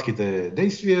за хърватските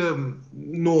действия,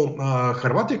 но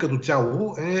Хърватия като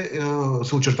цяло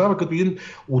се очертава като един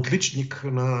отличник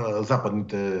на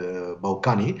Западните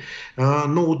Балкани,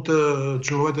 но от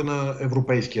членовете на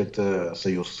Европейският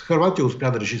съюз. Хърватия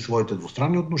успя да реши своите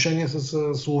двустранни отношения с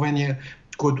Словения,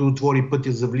 който отвори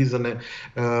пътя за влизане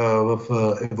в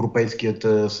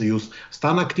Европейският съюз.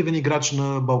 Стана активен играч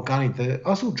на Балканите.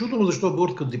 Аз се очудвам защо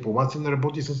българската дипломация не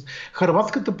работи с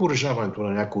хърватската по решаването на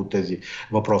някои от тези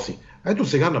въпроси. Ето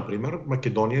сега, например,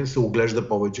 Македония се оглежда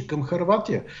повече към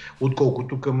Хърватия,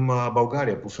 отколкото към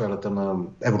България по сферата на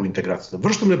евроинтеграцията.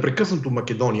 Връщам непрекъснато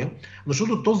Македония,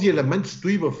 защото този елемент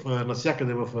стои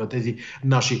навсякъде в тези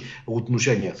наши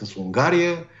отношения с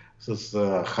Унгария, с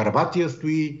Хърватия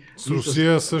стои. С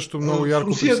Русия също много ярко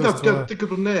присъства. Тъй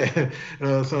като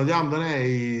се надявам да не е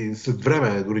и след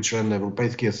време дори член на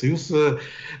Европейския съюз,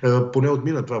 поне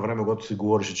отмина това време, когато се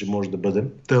говореше, че може да бъде.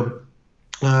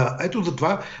 Ето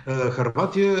затова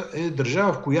Хърватия е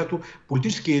държава, в която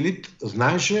политически елит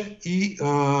знаеше и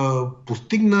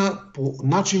постигна по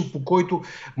начин, по който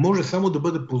може само да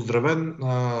бъде поздравен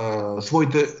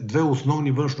своите две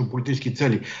основни външно-политически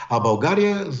цели. А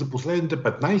България за последните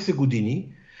 15 години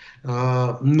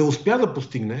не успя да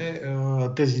постигне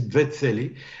тези две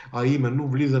цели, а именно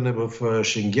влизане в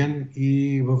Шенген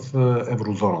и в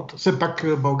еврозоната. Все пак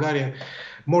България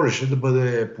можеше да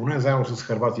бъде поне заедно с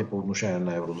Хърватия по отношение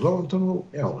на еврозоната, но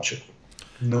няма че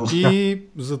не успя. И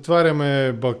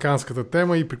затваряме балканската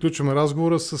тема и приключваме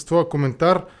разговора с твоя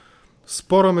коментар.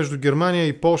 Спора между Германия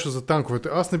и Полша за танковете.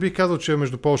 Аз не бих казал, че е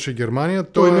между Полша и Германия.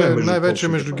 Той е най-вече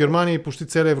между Германия и почти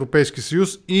целия Европейски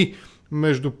съюз и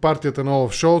между партията на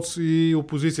Олаф Шолц и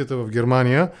опозицията в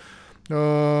Германия.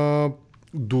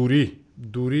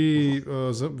 Дори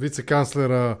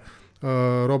вице-канцлера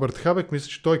Роберт Хабек, мисля,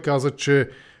 че той каза, че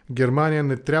Германия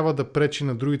не трябва да пречи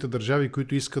на другите държави,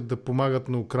 които искат да помагат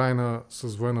на Украйна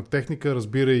с военна техника,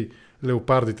 разбирай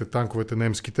леопардите, танковете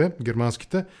немските,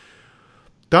 германските.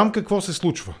 Там какво се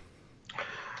случва?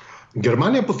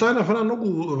 Германия е поставена в една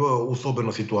много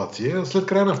особена ситуация. След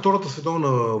края на Втората световна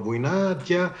война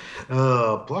тя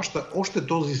плаща още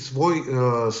този свой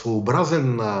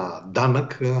своеобразен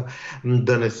данък,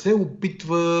 да не се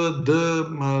опитва да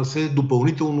се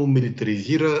допълнително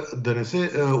милитаризира, да не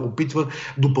се опитва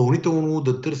допълнително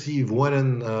да търси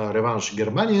военен реванш.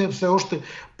 Германия все още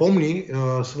помни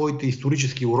своите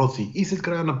исторически уроци и след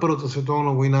края на Първата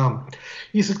световна война,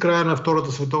 и след края на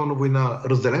Втората световна война,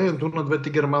 разделението на двете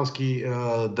германски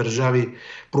държави,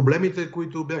 проблемите,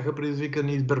 които бяха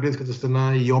предизвикани из Берлинската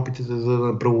стена и опитите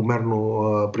за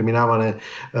правомерно преминаване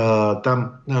там.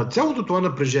 Цялото това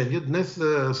напрежение днес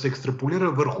се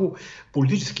екстраполира върху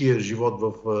политическия живот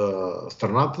в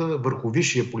страната, върху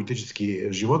висшия политически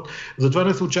живот. Затова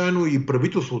не случайно и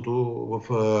правителството в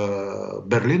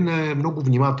Берлин е много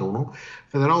внимателно.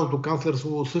 Федералното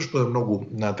канцлерство също е много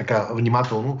така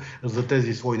внимателно за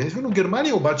тези свои действия. Но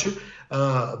Германия обаче,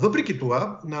 въпреки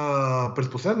това, през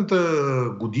последната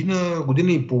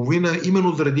година и половина,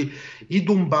 именно заради и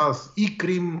Донбас, и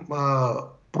Крим,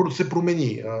 се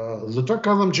промени. Затова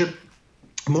казвам, че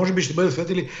може би ще бъде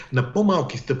свидетели на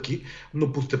по-малки стъпки,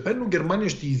 но постепенно Германия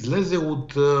ще излезе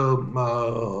от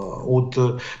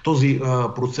този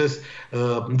процес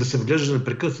да се вглежда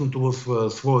непрекъснато в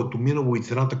своето минало и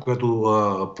цената,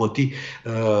 която плати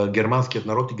германският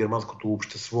народ и германското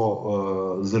общество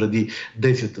заради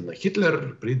действията на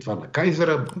Хитлер, преди това на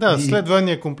Кайзера. Да, след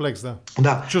военния комплекс,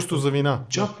 да. Чувство за вина.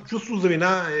 Чувство за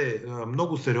вина е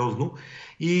много сериозно.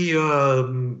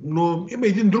 Но има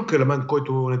един друг елемент,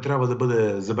 който не трябва да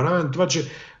бъде забравен. Това, че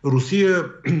Русия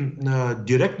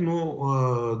директно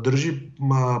държи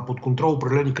под контрол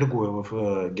определени кръгове в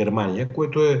Германия,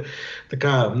 което е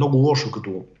така много лошо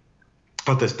като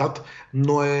атестат,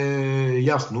 но е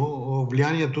ясно,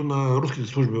 влиянието на руските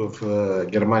служби в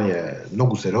Германия е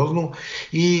много сериозно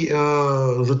и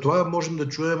затова можем да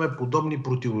чуем подобни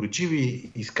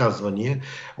противоречиви изказвания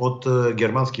от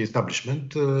германския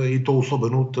естаблишмент и то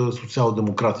особено от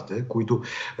социал-демократите, които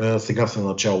сега са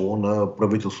начало на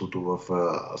правителството в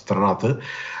страната.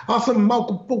 Аз съм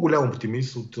малко по-голям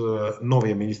оптимист от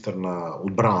новия министър на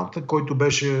отбраната, който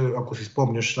беше, ако си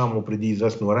спомняш, само преди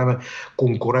известно време,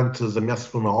 конкурент за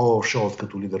мястото на Олаф Шолц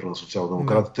като лидер на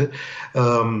социал-демократите.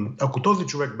 Ако този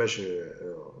човек беше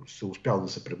се успял да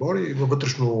се пребори във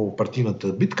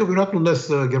вътрешно-партийната битка, вероятно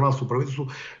днес германското правителство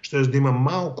ще да има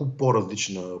малко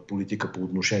по-различна политика по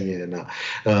отношение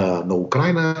на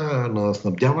Украйна, на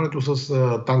снабдяването с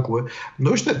танкове.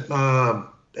 Но вижте,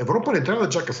 Европа не трябва да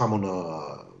чака само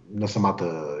на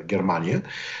самата Германия.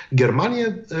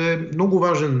 Германия е много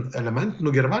важен елемент,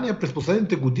 но Германия през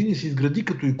последните години се изгради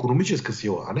като икономическа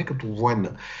сила, а не като военна.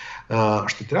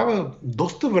 Ще трябва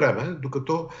доста време,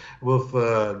 докато в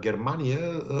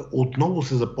Германия отново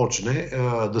се започне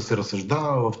да се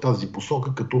разсъждава в тази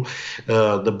посока, като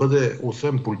да бъде,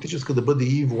 освен политическа, да бъде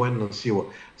и военна сила.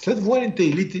 След военните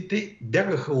елити те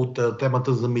бягаха от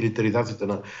темата за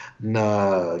милитаризацията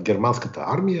на германската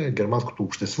армия, германското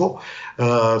общество.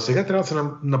 Сега трябва да се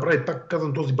направи, пак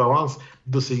казвам, този баланс,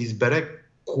 да се избере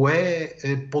кое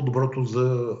е по-доброто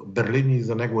за Берлин и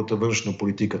за неговата външна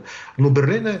политика. Но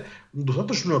Берлин е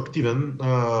достатъчно активен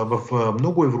в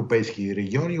много европейски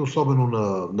региони, особено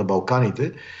на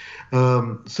Балканите.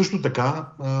 Също така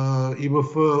и в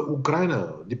Украйна,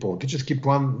 дипломатически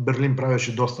план, Берлин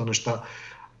правеше доста неща.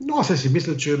 Но аз си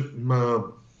мисля, че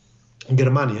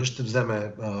Германия ще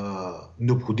вземе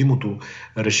необходимото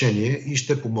решение и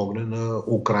ще помогне на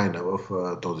Украйна в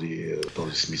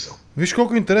този смисъл. Виж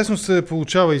колко интересно се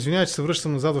получава, извинявай, че се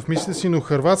връщам назад в мислите си, но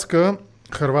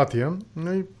Хърватия,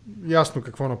 ясно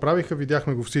какво направиха,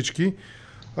 видяхме го всички.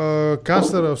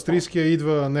 Канцлер австрийския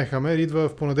идва Нехамер, идва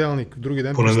в понеделник, други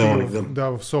ден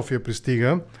в София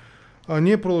пристига.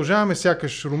 Ние продължаваме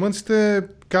сякаш. Румънците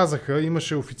казаха,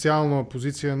 имаше официална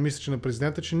позиция, мисля, че на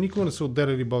президента, че никога не са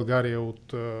отделяли България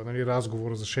от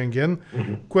разговора за Шенген,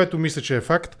 което мисля, че е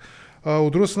факт.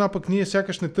 От друга страна пък ние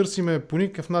сякаш не търсиме по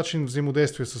никакъв начин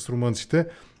взаимодействие с румънците.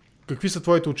 Какви са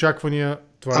твоите очаквания?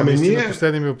 Това е наистина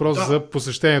последния ми въпрос за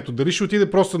посещението. Дали ще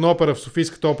отиде просто на опера в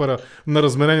Софийската опера на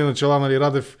разменени начала,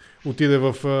 Радев отиде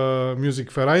в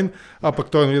Мюзик Ферайн, а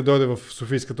пък той дойде в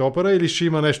Софийската опера, или ще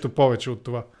има нещо повече от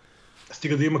това?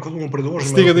 Стига да има какво му предложим.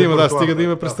 Стига да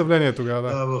има представление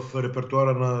тогава. В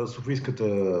репертуара на Софийската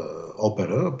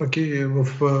опера, пък и в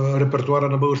репертуара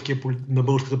на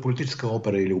българската политическа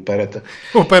опера или оперета.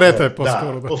 Оперета е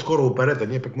по-скоро. Да, по-скоро оперета.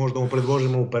 Ние пък може да му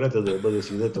предложим оперета да бъде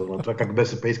свидетел на това как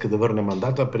БСП иска да върне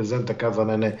мандата, а президента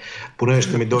казва не, поне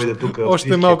ще ми дойде тук.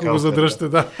 Още малко го задръжте,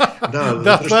 да.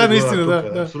 Това е наистина,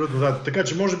 да. Абсолютно, да. Така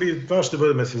че може би това ще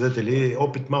бъдем свидетели.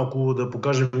 Опит малко да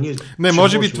покажем ние. Не,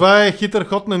 може би това е хитър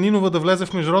ход на Нинова да влезе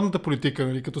в международната политика,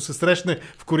 нали, като се срещне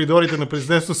в коридорите на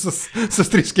президентство с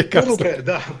австрийския канцлер.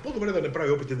 По-добре да не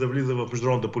прави опити да влиза в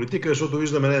международната политика, защото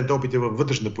виждаме нейните опити във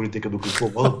вътрешната политика, докато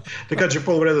водят. Така че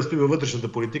по-добре да стои във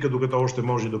вътрешната политика, докато още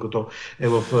може, докато е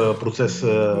в процес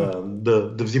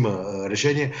да взима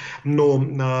решение. Но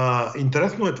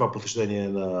интересно е това посещение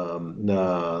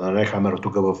на Нехамер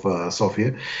тук в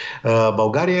София.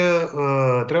 България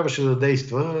трябваше да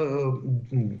действа.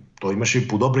 Той имаше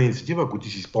подобна инициатива, ако ти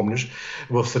си спомняш,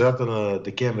 в средата на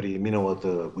декември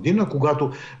миналата година,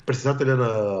 когато председателя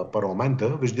на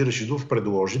парламента Вежди Рашидов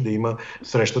предложи да има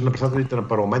среща на председателите на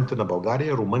парламента на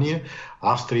България, Румъния,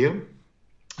 Австрия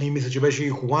и мисля, че беше и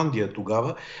Холандия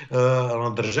тогава,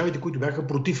 на държавите, които бяха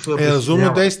против.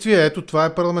 Разумно действие. Ето, това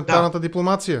е парламентарната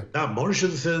дипломация. Да, можеше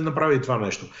да се направи това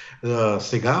нещо.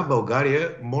 Сега България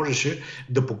можеше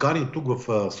да покани тук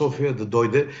в София да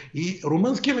дойде и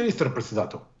румънския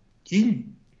министър-председател. И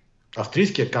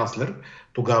австрийския канцлер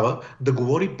тогава да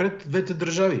говори пред двете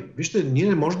държави. Вижте, ние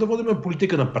не можем да водим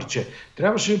политика на парче.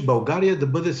 Трябваше България да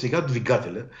бъде сега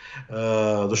двигателя,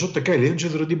 защото така или иначе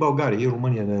заради България и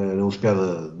Румъния не успя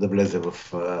да влезе в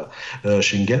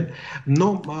Шенген,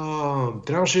 но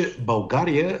трябваше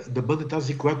България да бъде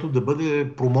тази, която да бъде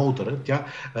промоутъра. Тя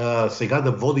сега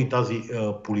да води тази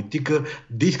политика,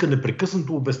 да иска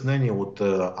непрекъснато обяснение от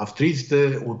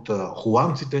австрийците, от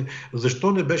холандците,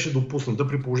 защо не беше допусната,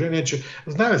 при положение, че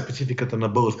знаем спецификата на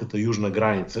българската южна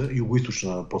граница,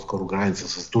 югоизточна по-скоро граница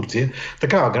с Турция.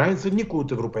 Такава граница никой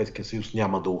от Европейския съюз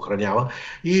няма да охранява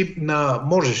и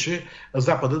можеше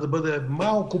Запада да бъде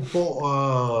малко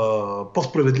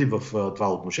по-справедлив в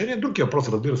това отношение. Другия въпрос,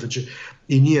 разбира се, че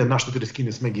и ние, нашите трески,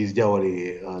 не сме ги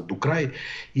издявали до край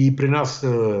и при нас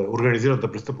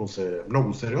организираната престъпност е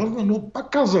много сериозна, но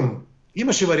пак казвам,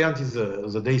 имаше варианти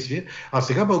за действие, а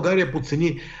сега България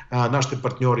подцени нашите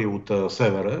партньори от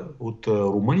севера, от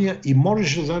Румъния и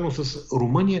можеше заедно с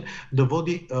Румъния да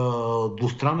води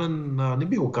двустранен, не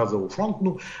би го казал фронт,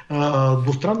 но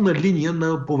двустранна линия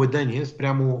на поведение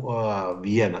спрямо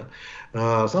Виена.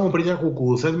 Само преди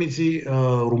няколко седмици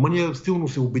Румъния стилно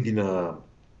се обиди на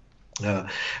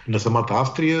самата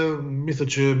Австрия. Мисля,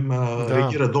 че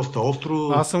реагира доста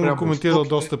остро. Аз съм го коментирал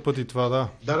доста пъти това, да.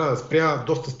 Да, спря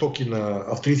доста стоки на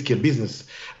австрийския бизнес,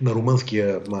 на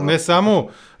румънския. Не само.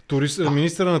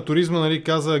 Министъра на туризма, нали,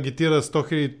 каза, агитира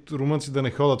 100 000 румънци да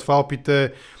не ходят в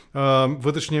Алпите.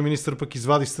 Вътрешният министър пък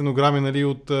извади стенограми, нали,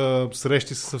 от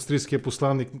срещи с австрийския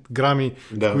посланник, грами,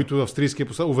 в които австрийския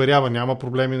посланник уверява, няма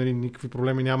проблеми, нали, никакви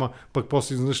проблеми няма, пък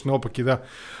после изнъж наопаки, да.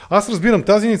 Аз разбирам,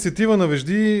 тази инициатива на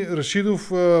Вежди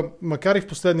Рашидов, макар и в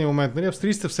последния момент, нали,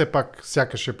 австрийците все пак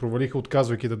сякаш провалиха,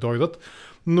 отказвайки да дойдат,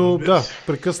 но да,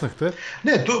 прекъснахте.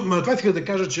 Не, това исках да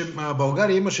кажа, че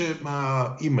България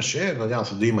имаше, надявам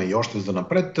се да има и още за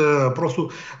напред, просто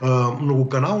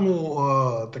многоканално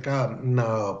така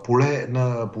на поле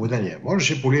на поведение.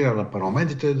 Можеше по линия на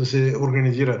парламентите да се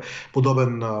организира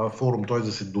подобен форум, т.е.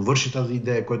 да се довърши тази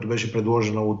идея, която беше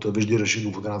предложена от Вежди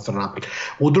Рашидов от една страна.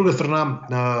 От друга страна,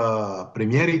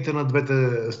 премиерите на двете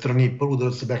страни първо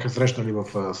да се бяха срещнали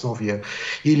в София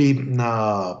или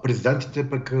президентите,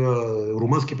 пък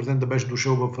румънски президент да беше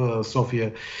дошъл в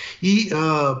София и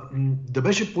да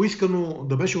беше поискано,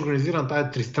 да беше организирана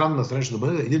тая тристранна среща, да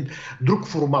бъде един друг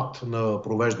формат на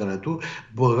провеждането,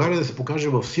 България да се покаже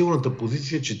в силната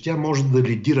позиция, че тя може да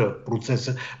лидира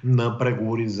процеса на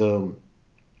преговори за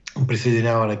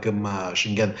присъединяване към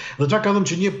Шенген. Затова казвам,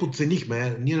 че ние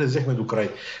подценихме, ние не взехме до край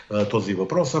този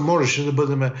въпрос, а можеше да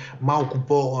бъдем малко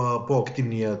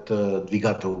по-активният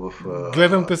двигател в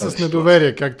Гледам те с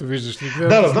недоверие, както виждаш.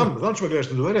 Знам, че ме гледаш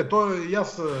недоверие. То и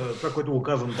аз това, което го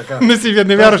казвам така...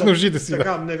 Не вярваш на ушите си.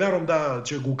 Така, не вярвам,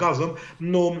 че го казвам,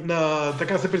 но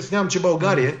така се притеснявам, че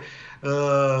България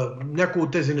някои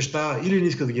от тези неща или не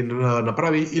иска да ги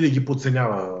направи, или ги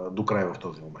подценява до край в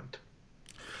този момент.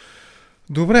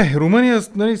 Добре, Румъния,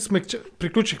 нали,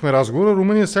 приключихме разговора.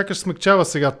 Румъния сякаш смекчава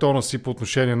сега тона си по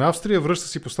отношение на Австрия, връща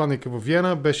си посланника в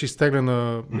Виена, беше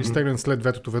изтеглен след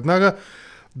ветото веднага.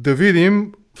 Да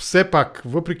видим, все пак,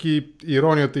 въпреки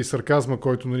иронията и сарказма,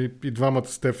 който, нали, и двамата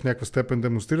сте в някаква степен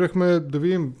демонстрирахме, да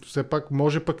видим, все пак,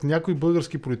 може пък някой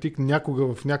български политик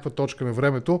някога в някаква точка на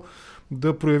времето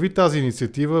да прояви тази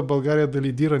инициатива, България да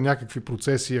лидира някакви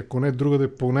процеси, ако не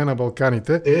другаде, поне на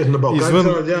Балканите. На Балканите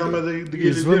надяваме да ги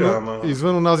лидира.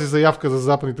 Извън онази заявка за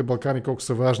Западните Балкани, колко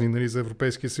са важни, нали, за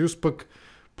Европейския съюз, пък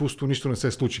пусто нищо не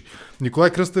се случи. Николай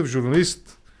Кръстев,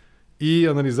 журналист и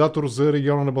анализатор за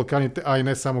региона на Балканите, а и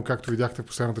не само, както видяхте в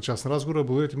последната част на разговора.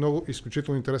 Благодаря ти много,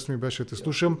 изключително интересно ми беше да те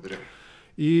слушам.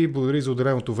 И благодаря за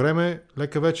отделеното време.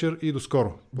 Лека вечер и до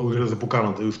скоро. Благодаря за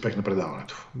поканата и успех на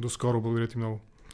предаването. До скоро, благодаря ти много.